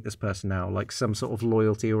 oh, I hate this person now. Like some sort of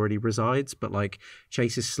loyalty already resides, but like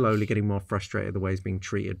Chase is slowly getting more frustrated the way he's being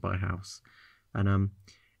treated by House. And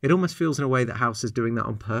it almost feels in a way that House is doing that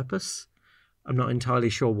on purpose. I'm not entirely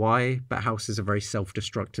sure why, but House is a very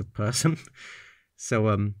self-destructive person. So,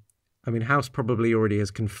 I mean, House probably already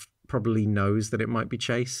probably knows that it might be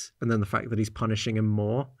Chase, and then the fact that he's punishing him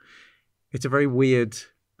more. It's a very weird,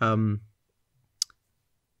 it's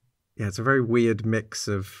a very weird mix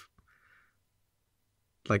of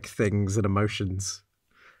like things and emotions.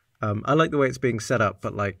 I like the way it's being set up,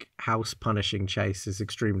 but like House punishing Chase is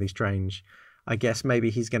extremely strange. I guess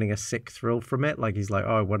maybe he's getting a sick thrill from it. Like he's like,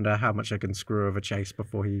 oh, I wonder how much I can screw over Chase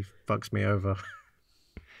before he fucks me over.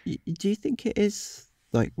 Do you think it is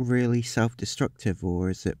like really self-destructive,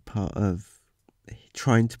 or is it part of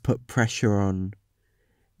trying to put pressure on?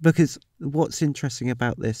 Because what's interesting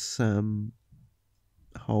about this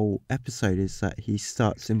whole episode is that he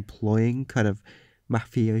starts employing kind of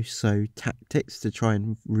mafioso tactics to try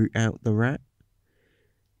and root out the rat.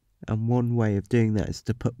 And one way of doing that is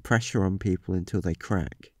to put pressure on people until they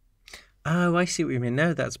crack. Oh, I see what you mean.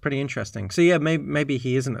 No, that's pretty interesting. So yeah, maybe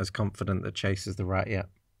he isn't as confident that Chase is the rat yet.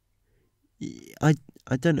 I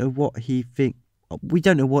don't know what he think. We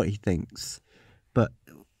don't know what he thinks, but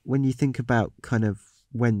when you think about kind of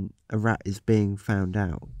when a rat is being found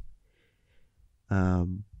out,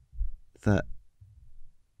 that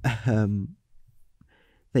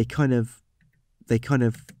they kind of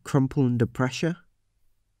crumple under pressure.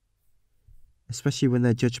 Especially when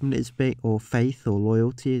their judgment is being, or faith or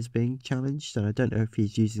loyalty is being challenged. And I don't know if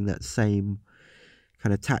he's using that same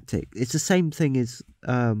kind of tactic. It's the same thing as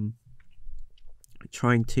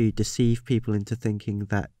trying to deceive people into thinking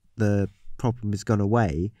that the problem has gone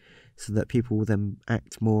away, so that people will then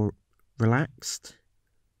act more relaxed.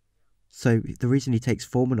 So the reason he takes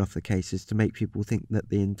Foreman off the case is to make people think that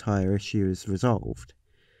the entire issue is resolved,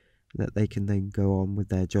 that they can then go on with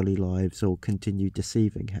their jolly lives or continue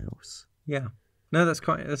deceiving House. Yeah. No, that's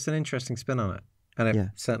an interesting spin on it. And it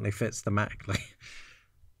certainly fits thematically.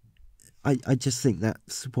 I just think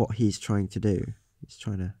that's what he's trying to do. He's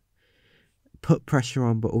trying to put pressure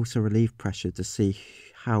on, but also relieve pressure to see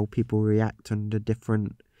how people react under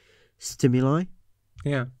different stimuli.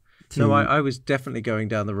 Yeah. No, I was definitely going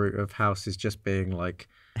down the route of House is just being like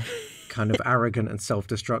kind of arrogant and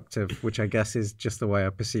self-destructive, which I guess is just the way I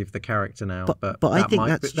perceive the character now. But I think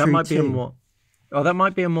that's true too. That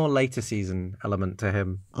might be a more later season element to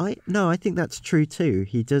him. I think that's true too.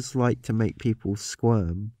 He does like to make people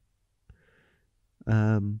squirm.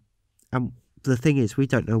 And the thing is, we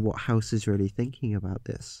don't know what House is really thinking about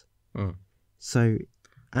this. So,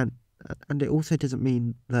 and it also doesn't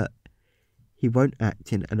mean that he won't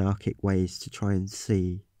act in anarchic ways to try and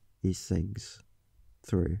see these things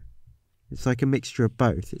through. It's like a mixture of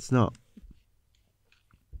both. It's not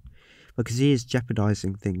because he is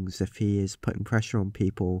jeopardizing things if he is putting pressure on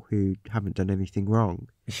people who haven't done anything wrong.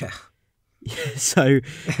 Yeah. So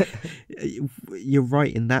you're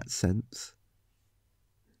right in that sense.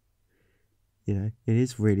 You know, it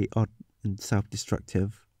is really odd and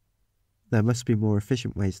self-destructive. There must be more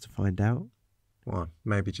efficient ways to find out. Well,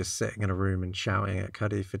 maybe just sitting in a room and shouting at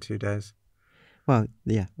Cuddy for 2 days. Well,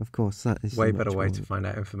 yeah, of course, that is way better way to find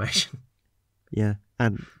out information. Yeah,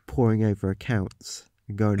 and poring over accounts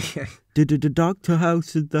and going, did the doctor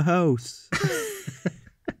house in the house?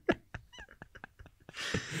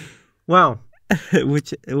 Well,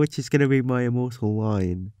 which is going to be my immortal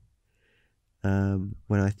line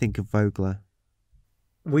when I think of Vogler.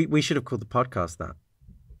 We should have called the podcast that.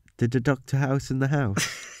 Did the doctor house in the house?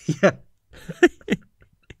 Yeah.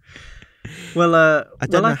 Well, I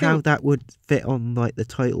don't know how that would fit on like the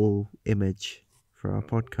title image for our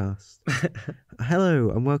podcast.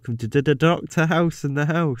 Hello and welcome to the doctor house in the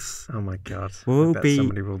house. Oh my god! We'll I bet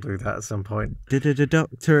somebody will do that at some point. The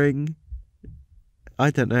doctoring.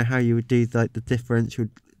 I don't know how you would do like the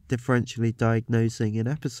differentially diagnosing an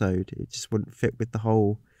episode. It just wouldn't fit with the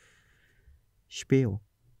whole spiel.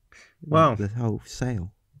 Well, the whole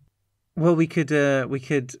sale. Well, we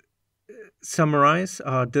could summarize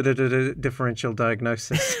our differential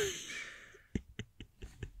diagnosis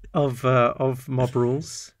of mob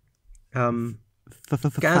rules.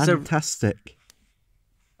 Fantastic.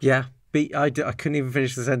 Yeah, I couldn't even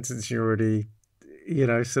finish the sentence. You're already,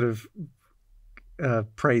 sort of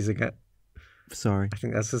praising it. Sorry. I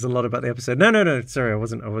think that says a lot about the episode. No. Sorry, I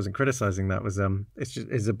wasn't criticizing that.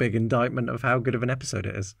 It's a big indictment of how good of an episode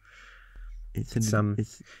it is. It's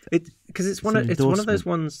one of those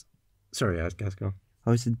ones. Sorry, guys, go on. I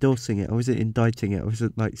was endorsing it. I wasn't indicting it. I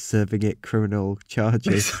wasn't like serving it criminal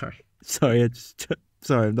charges. Sorry.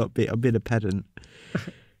 I'm being a pedant.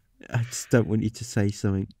 I just don't want you to say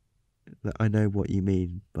something that I know what you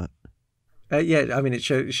mean, but yeah, I mean it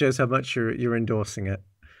shows how much you're endorsing it.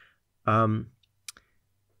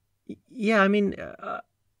 Yeah, I mean,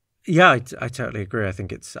 I totally agree. I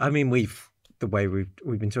think it's. I mean, the way we've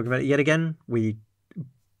been talking about it yet again. We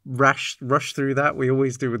rush through that. We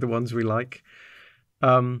always do with the ones we like.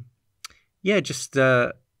 Just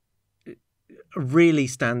really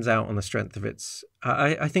stands out on the strength of its.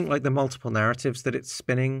 I think like the multiple narratives that it's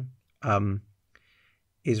spinning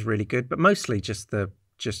is really good, but mostly just the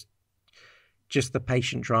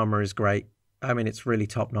patient drama is great. I mean, it's really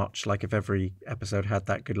top notch. Like if every episode had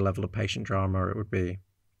that good level of patient drama, it would be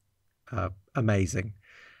amazing.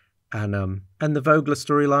 And the Vogler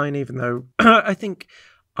storyline, even though I think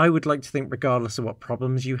I would like to think, regardless of what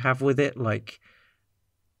problems you have with it, like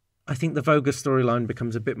I think the Vogler storyline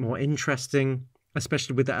becomes a bit more interesting,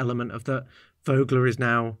 especially with the element of that Vogler is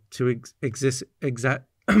now to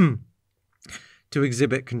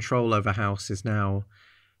exhibit control over House is now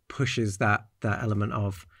pushes that element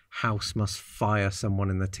of House must fire someone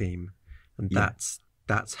in the team, and that's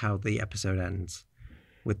how the episode ends.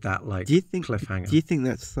 With that, like, cliffhanger. Do you think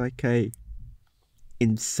that's like a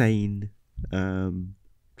insane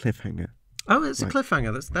cliffhanger? Oh, it's a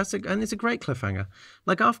cliffhanger. And it's a great cliffhanger.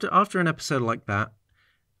 Like after an episode like that,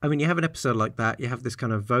 I mean, you have an episode like that. You have this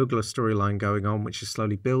kind of Vogler storyline going on, which is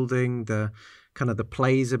slowly building. The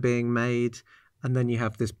plays are being made, and then you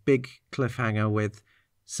have this big cliffhanger with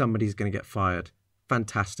somebody's going to get fired.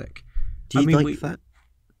 Fantastic. Do you like that?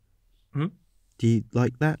 Do you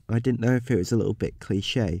like that? I didn't know if it was a little bit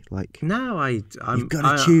cliche. Like, no, you've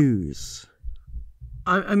got to choose.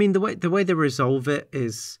 I mean, the way they resolve it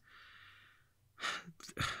is.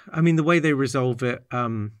 I mean, the way they resolve it. I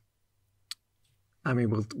mean,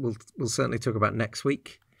 we'll certainly talk about next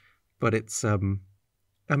week, but it's. I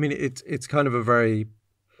mean, it's kind of a very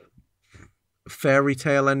fairy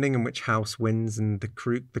tale ending in which House wins and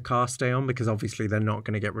the cast stay on, because obviously they're not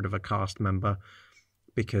going to get rid of a cast member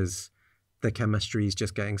because the chemistry is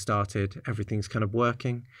just getting started. Everything's kind of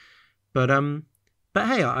working. But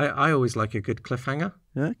hey, I always like a good cliffhanger.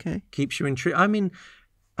 Okay. Keeps you intrigued. I mean,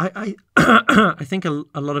 I I think a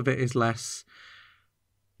lot of it is less,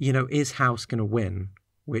 is House going to win?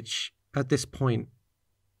 Which at this point,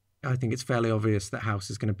 I think it's fairly obvious that House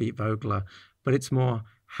is going to beat Vogler. But it's more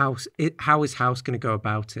how is House going to go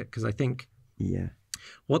about it? Because I think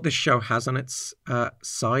what this show has on its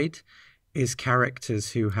side is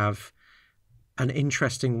characters who have an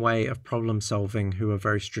interesting way of problem solving, who are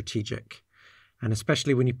very strategic. And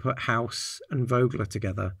especially when you put House and Vogler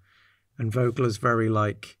together, and Vogler's very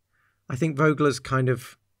like, I think Vogler's kind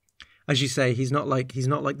of, as you say, he's not like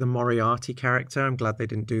the Moriarty character. I'm glad they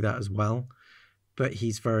didn't do that as well. but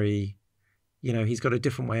he's very, he's got a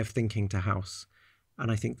different way of thinking to House.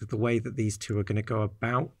 And I think that the way that these two are going to go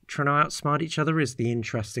about trying to outsmart each other is the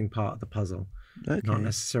interesting part of the puzzle, not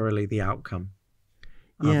necessarily the outcome.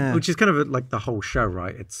 Yeah. Which is kind of like the whole show,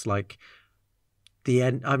 right? It's like the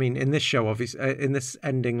end. I mean, in this show, obviously, in this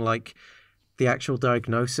ending, like the actual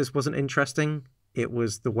diagnosis wasn't interesting. It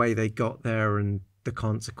was the way they got there and the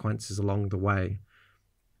consequences along the way.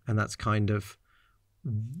 And that's kind of,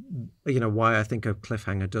 why I think a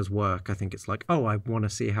cliffhanger does work. I think it's like, oh, I want to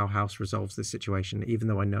see how House resolves this situation, even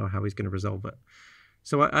though I know how he's going to resolve it.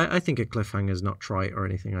 So I think a cliffhanger is not trite or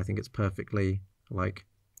anything. I think it's perfectly a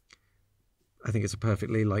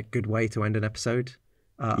perfectly good way to end an episode.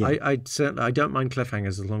 I don't mind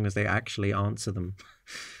cliffhangers as long as they actually answer them.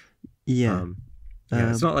 Yeah.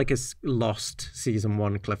 It's not like a Lost season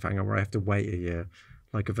 1 cliffhanger where I have to wait a year.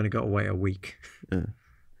 Like I've only got to wait a week.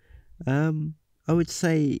 I would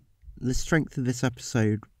say the strength of this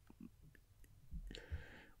episode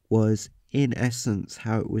was, in essence,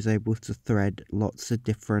 how it was able to thread lots of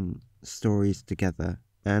different stories together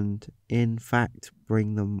and, in fact,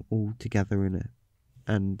 bring them all together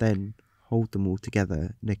and then hold them all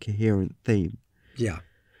together in a coherent theme. Yeah.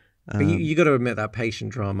 But you got to admit that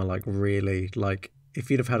patient drama, really, if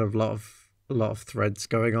you'd have had a lot of threads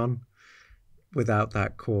going on without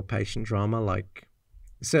that core patient drama,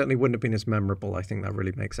 it certainly wouldn't have been as memorable. I think that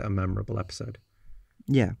really makes it a memorable episode.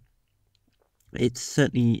 Yeah. It's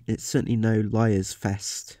certainly no liar's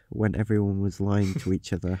fest when everyone was lying to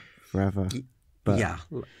each other forever. But yeah,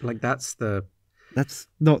 that's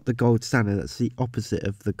not the gold standard. That's the opposite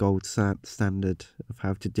of the gold standard of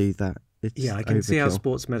how to do that. It's I can see how overkill.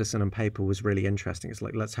 Sports Medicine on paper was really interesting. It's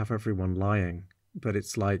let's have everyone lying, but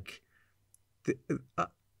it's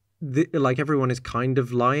everyone is kind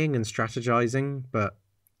of lying and strategizing, but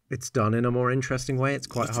it's done in a more interesting way. It's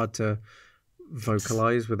quite hard to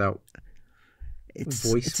vocalize without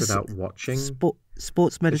without watching.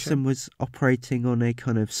 Sports Medicine was operating on a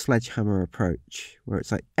kind of sledgehammer approach, where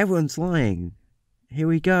it's like, everyone's lying. Here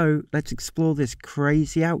we go. Let's explore this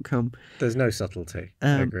crazy outcome. There's no subtlety.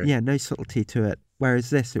 I agree. Yeah, no subtlety to it. Whereas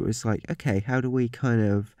this, it was like, okay, how do we kind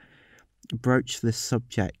of broach the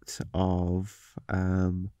subject of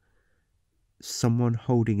someone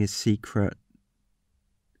holding a secret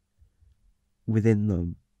within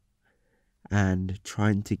them and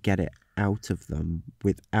trying to get it out of them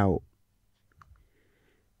without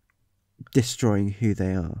destroying who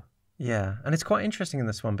they are. Yeah, and it's quite interesting in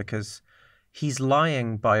this one because he's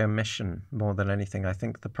lying by omission more than anything. I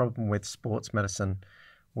think the problem with Sports Medicine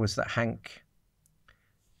was that Hank,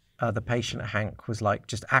 the patient Hank, was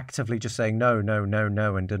just actively just saying no, no, no,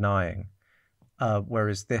 no, and denying.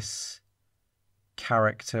 Whereas this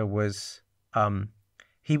character was,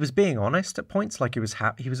 he was being honest at points.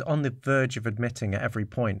 He was on the verge of admitting at every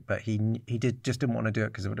point, but he just didn't want to do it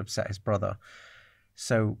because it would upset his brother.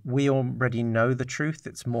 So we already know the truth.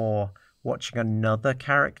 It's more watching another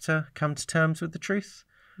character come to terms with the truth,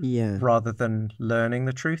 rather than learning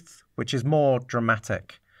the truth, which is more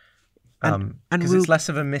dramatic. Because it's less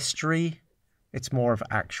of a mystery, it's more of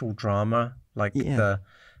actual drama. The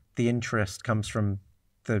interest comes from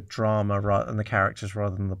the drama and the characters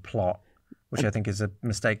rather than the plot, which I think is a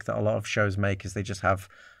mistake that a lot of shows make, is they just have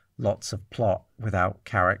lots of plot without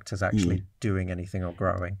characters actually doing anything or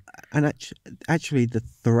growing. And actually the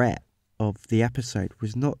threat of the episode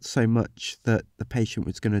was not so much that the patient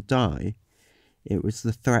was going to die, it was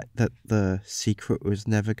the threat that the secret was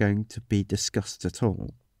never going to be discussed at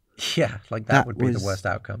all. Yeah, that would be the worst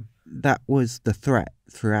outcome. That was the threat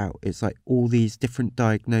throughout. It's all these different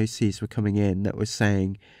diagnoses were coming in that was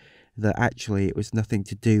saying that actually it was nothing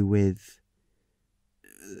to do with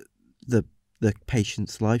the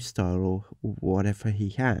patient's lifestyle or whatever he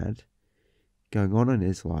had going on in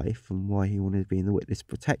his life and why he wanted to be in the witness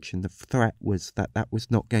protection. The threat was that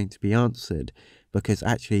was not going to be answered because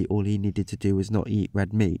actually all he needed to do was not eat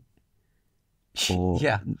red meat or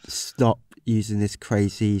stop using this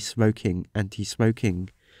crazy anti-smoking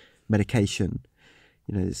medication,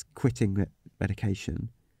 this quitting medication.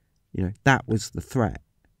 That was the threat,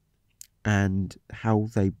 and how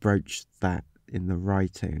they broached that in the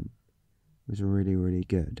writing was really, really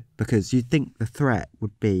good, because you'd think the threat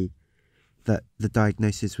would be that the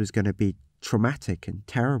diagnosis was going to be traumatic and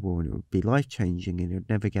terrible and it would be life-changing and he'd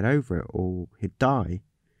never get over it or he'd die.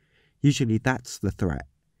 Usually that's the threat.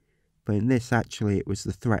 But in this, actually, it was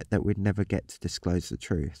the threat that we'd never get to disclose the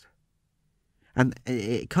truth. And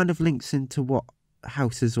it kind of links into what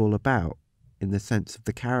House is all about in the sense of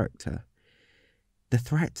the character. The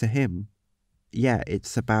threat to him,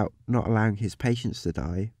 it's about not allowing his patients to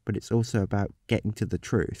die, but it's also about getting to the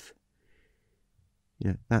truth.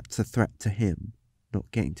 that's a threat to him,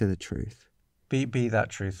 not getting to the truth. Be that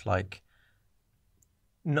truth, like,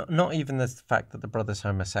 not even the fact that the brother's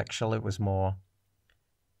homosexual. It was more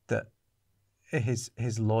that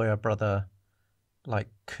his lawyer brother, like,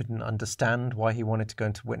 couldn't understand why he wanted to go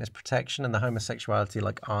into witness protection, and the homosexuality,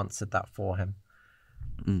 like, answered that for him.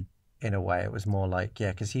 In a way, it was more like,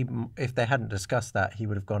 yeah, because if they hadn't discussed that, he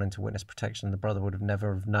would have gone into witness protection. The brother would have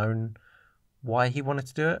never have known why he wanted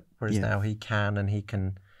to do it, whereas now he can, and he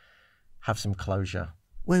can have some closure.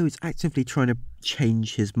 Well, he was actively trying to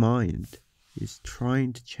change his mind. He was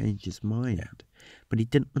trying to change his mind, but he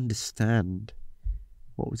didn't understand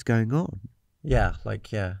what was going on. Yeah,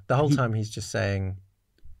 the whole time he's just saying,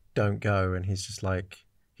 "Don't go," and he's just like,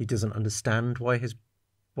 he doesn't understand why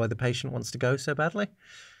the patient wants to go so badly.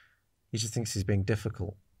 He just thinks he's being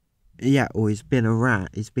difficult. Yeah, or he's been a rat.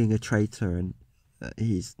 He's being a traitor, and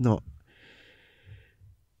he's not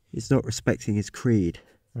respecting his creed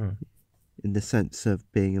in the sense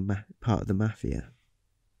of being a part of the mafia.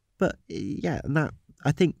 But yeah, and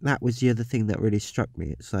I think that was the other thing that really struck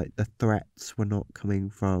me. It's like the threats were not coming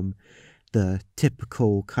from the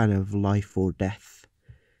typical kind of life or death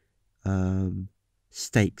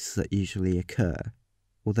stakes that usually occur,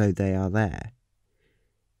 although they are there.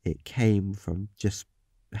 It came from just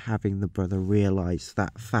having the brother realise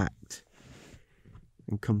that fact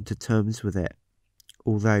and come to terms with it,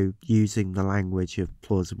 although using the language of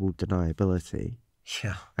plausible deniability,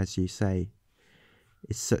 as you say,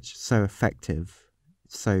 is so effective.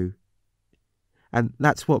 And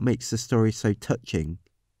that's what makes the story so touching,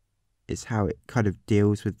 is how it kind of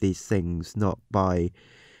deals with these things, not by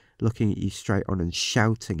looking at you straight on and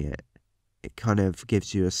shouting it. It kind of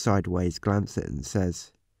gives you a sideways glance at it and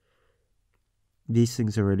says, these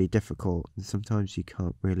things are really difficult, and sometimes you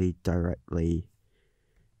can't really directly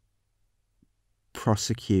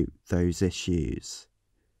prosecute those issues.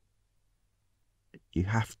 You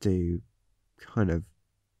have to kind of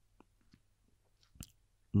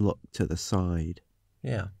look to the side.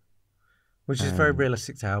 Yeah. Which is very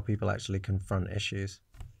realistic to how people actually confront issues.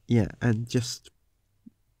 Yeah, and just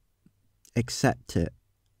accept it.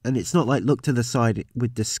 And it's not like look to the side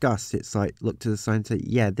with disgust. It's like look to the side and say,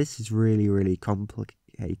 yeah, this is really, really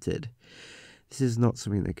complicated. This is not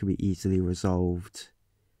something that can be easily resolved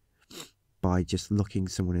by just looking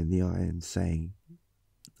someone in the eye and saying,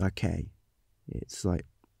 okay, it's like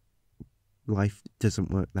life doesn't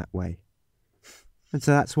work that way. And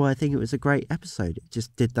so that's why I think it was a great episode. It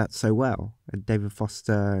just did that so well. And David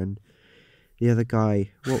Foster and the other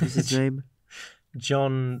guy, what was his name?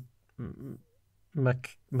 John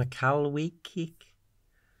McAlweek?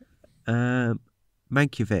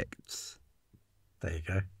 Mankiewicz. There you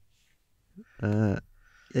go.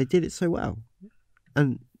 They did it so well.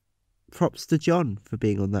 And props to John for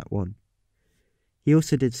being on that one. He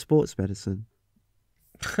also did sports medicine.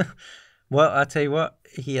 Well, I tell you what,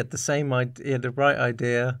 he had the right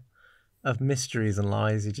idea of mysteries and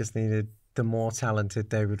lies. He just needed the more talented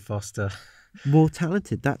David Foster. More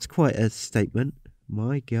talented? That's quite a statement.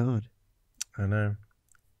 My God. I know.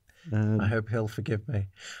 I hope he'll forgive me.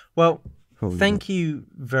 Well, thank you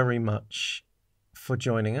very much for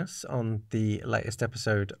joining us on the latest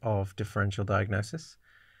episode of Differential Diagnosis.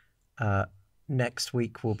 Next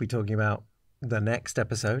week, we'll be talking about the next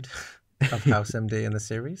episode of House MD in the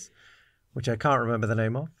series, which I can't remember the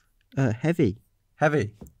name of. Heavy.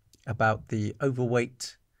 About the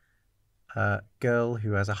overweight girl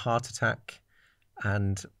who has a heart attack,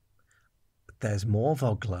 and there's more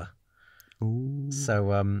Vogler. Ooh.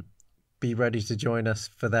 So be ready to join us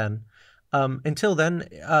for then. Until then,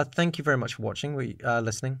 thank you very much for watching.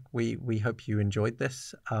 Listening. We hope you enjoyed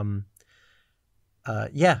this.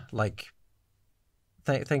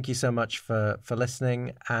 Thank you so much for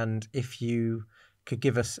listening. And if you could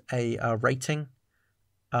give us a rating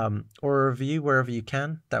or a review wherever you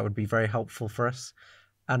can, that would be very helpful for us.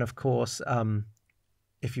 And of course,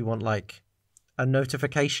 if you want like a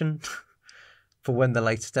notification for when the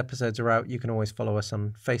latest episodes are out, you can always follow us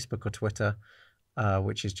on Facebook or Twitter,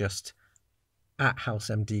 which is just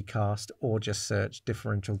 @HouseMDcast, or just search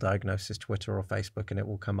Differential Diagnosis Twitter or Facebook and it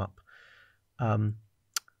will come up.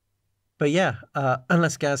 But yeah,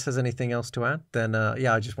 unless Gaz has anything else to add, then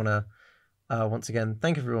I just want to once again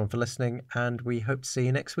thank everyone for listening, and we hope to see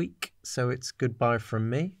you next week. So it's goodbye from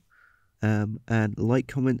me. And like,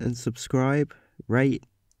 comment, and subscribe. Rate,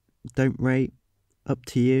 don't rate, up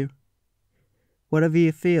to you. Whatever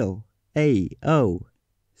you feel.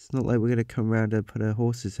 It's not like we're going to come around and put a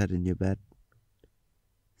horse's head in your bed.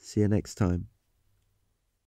 See you next time.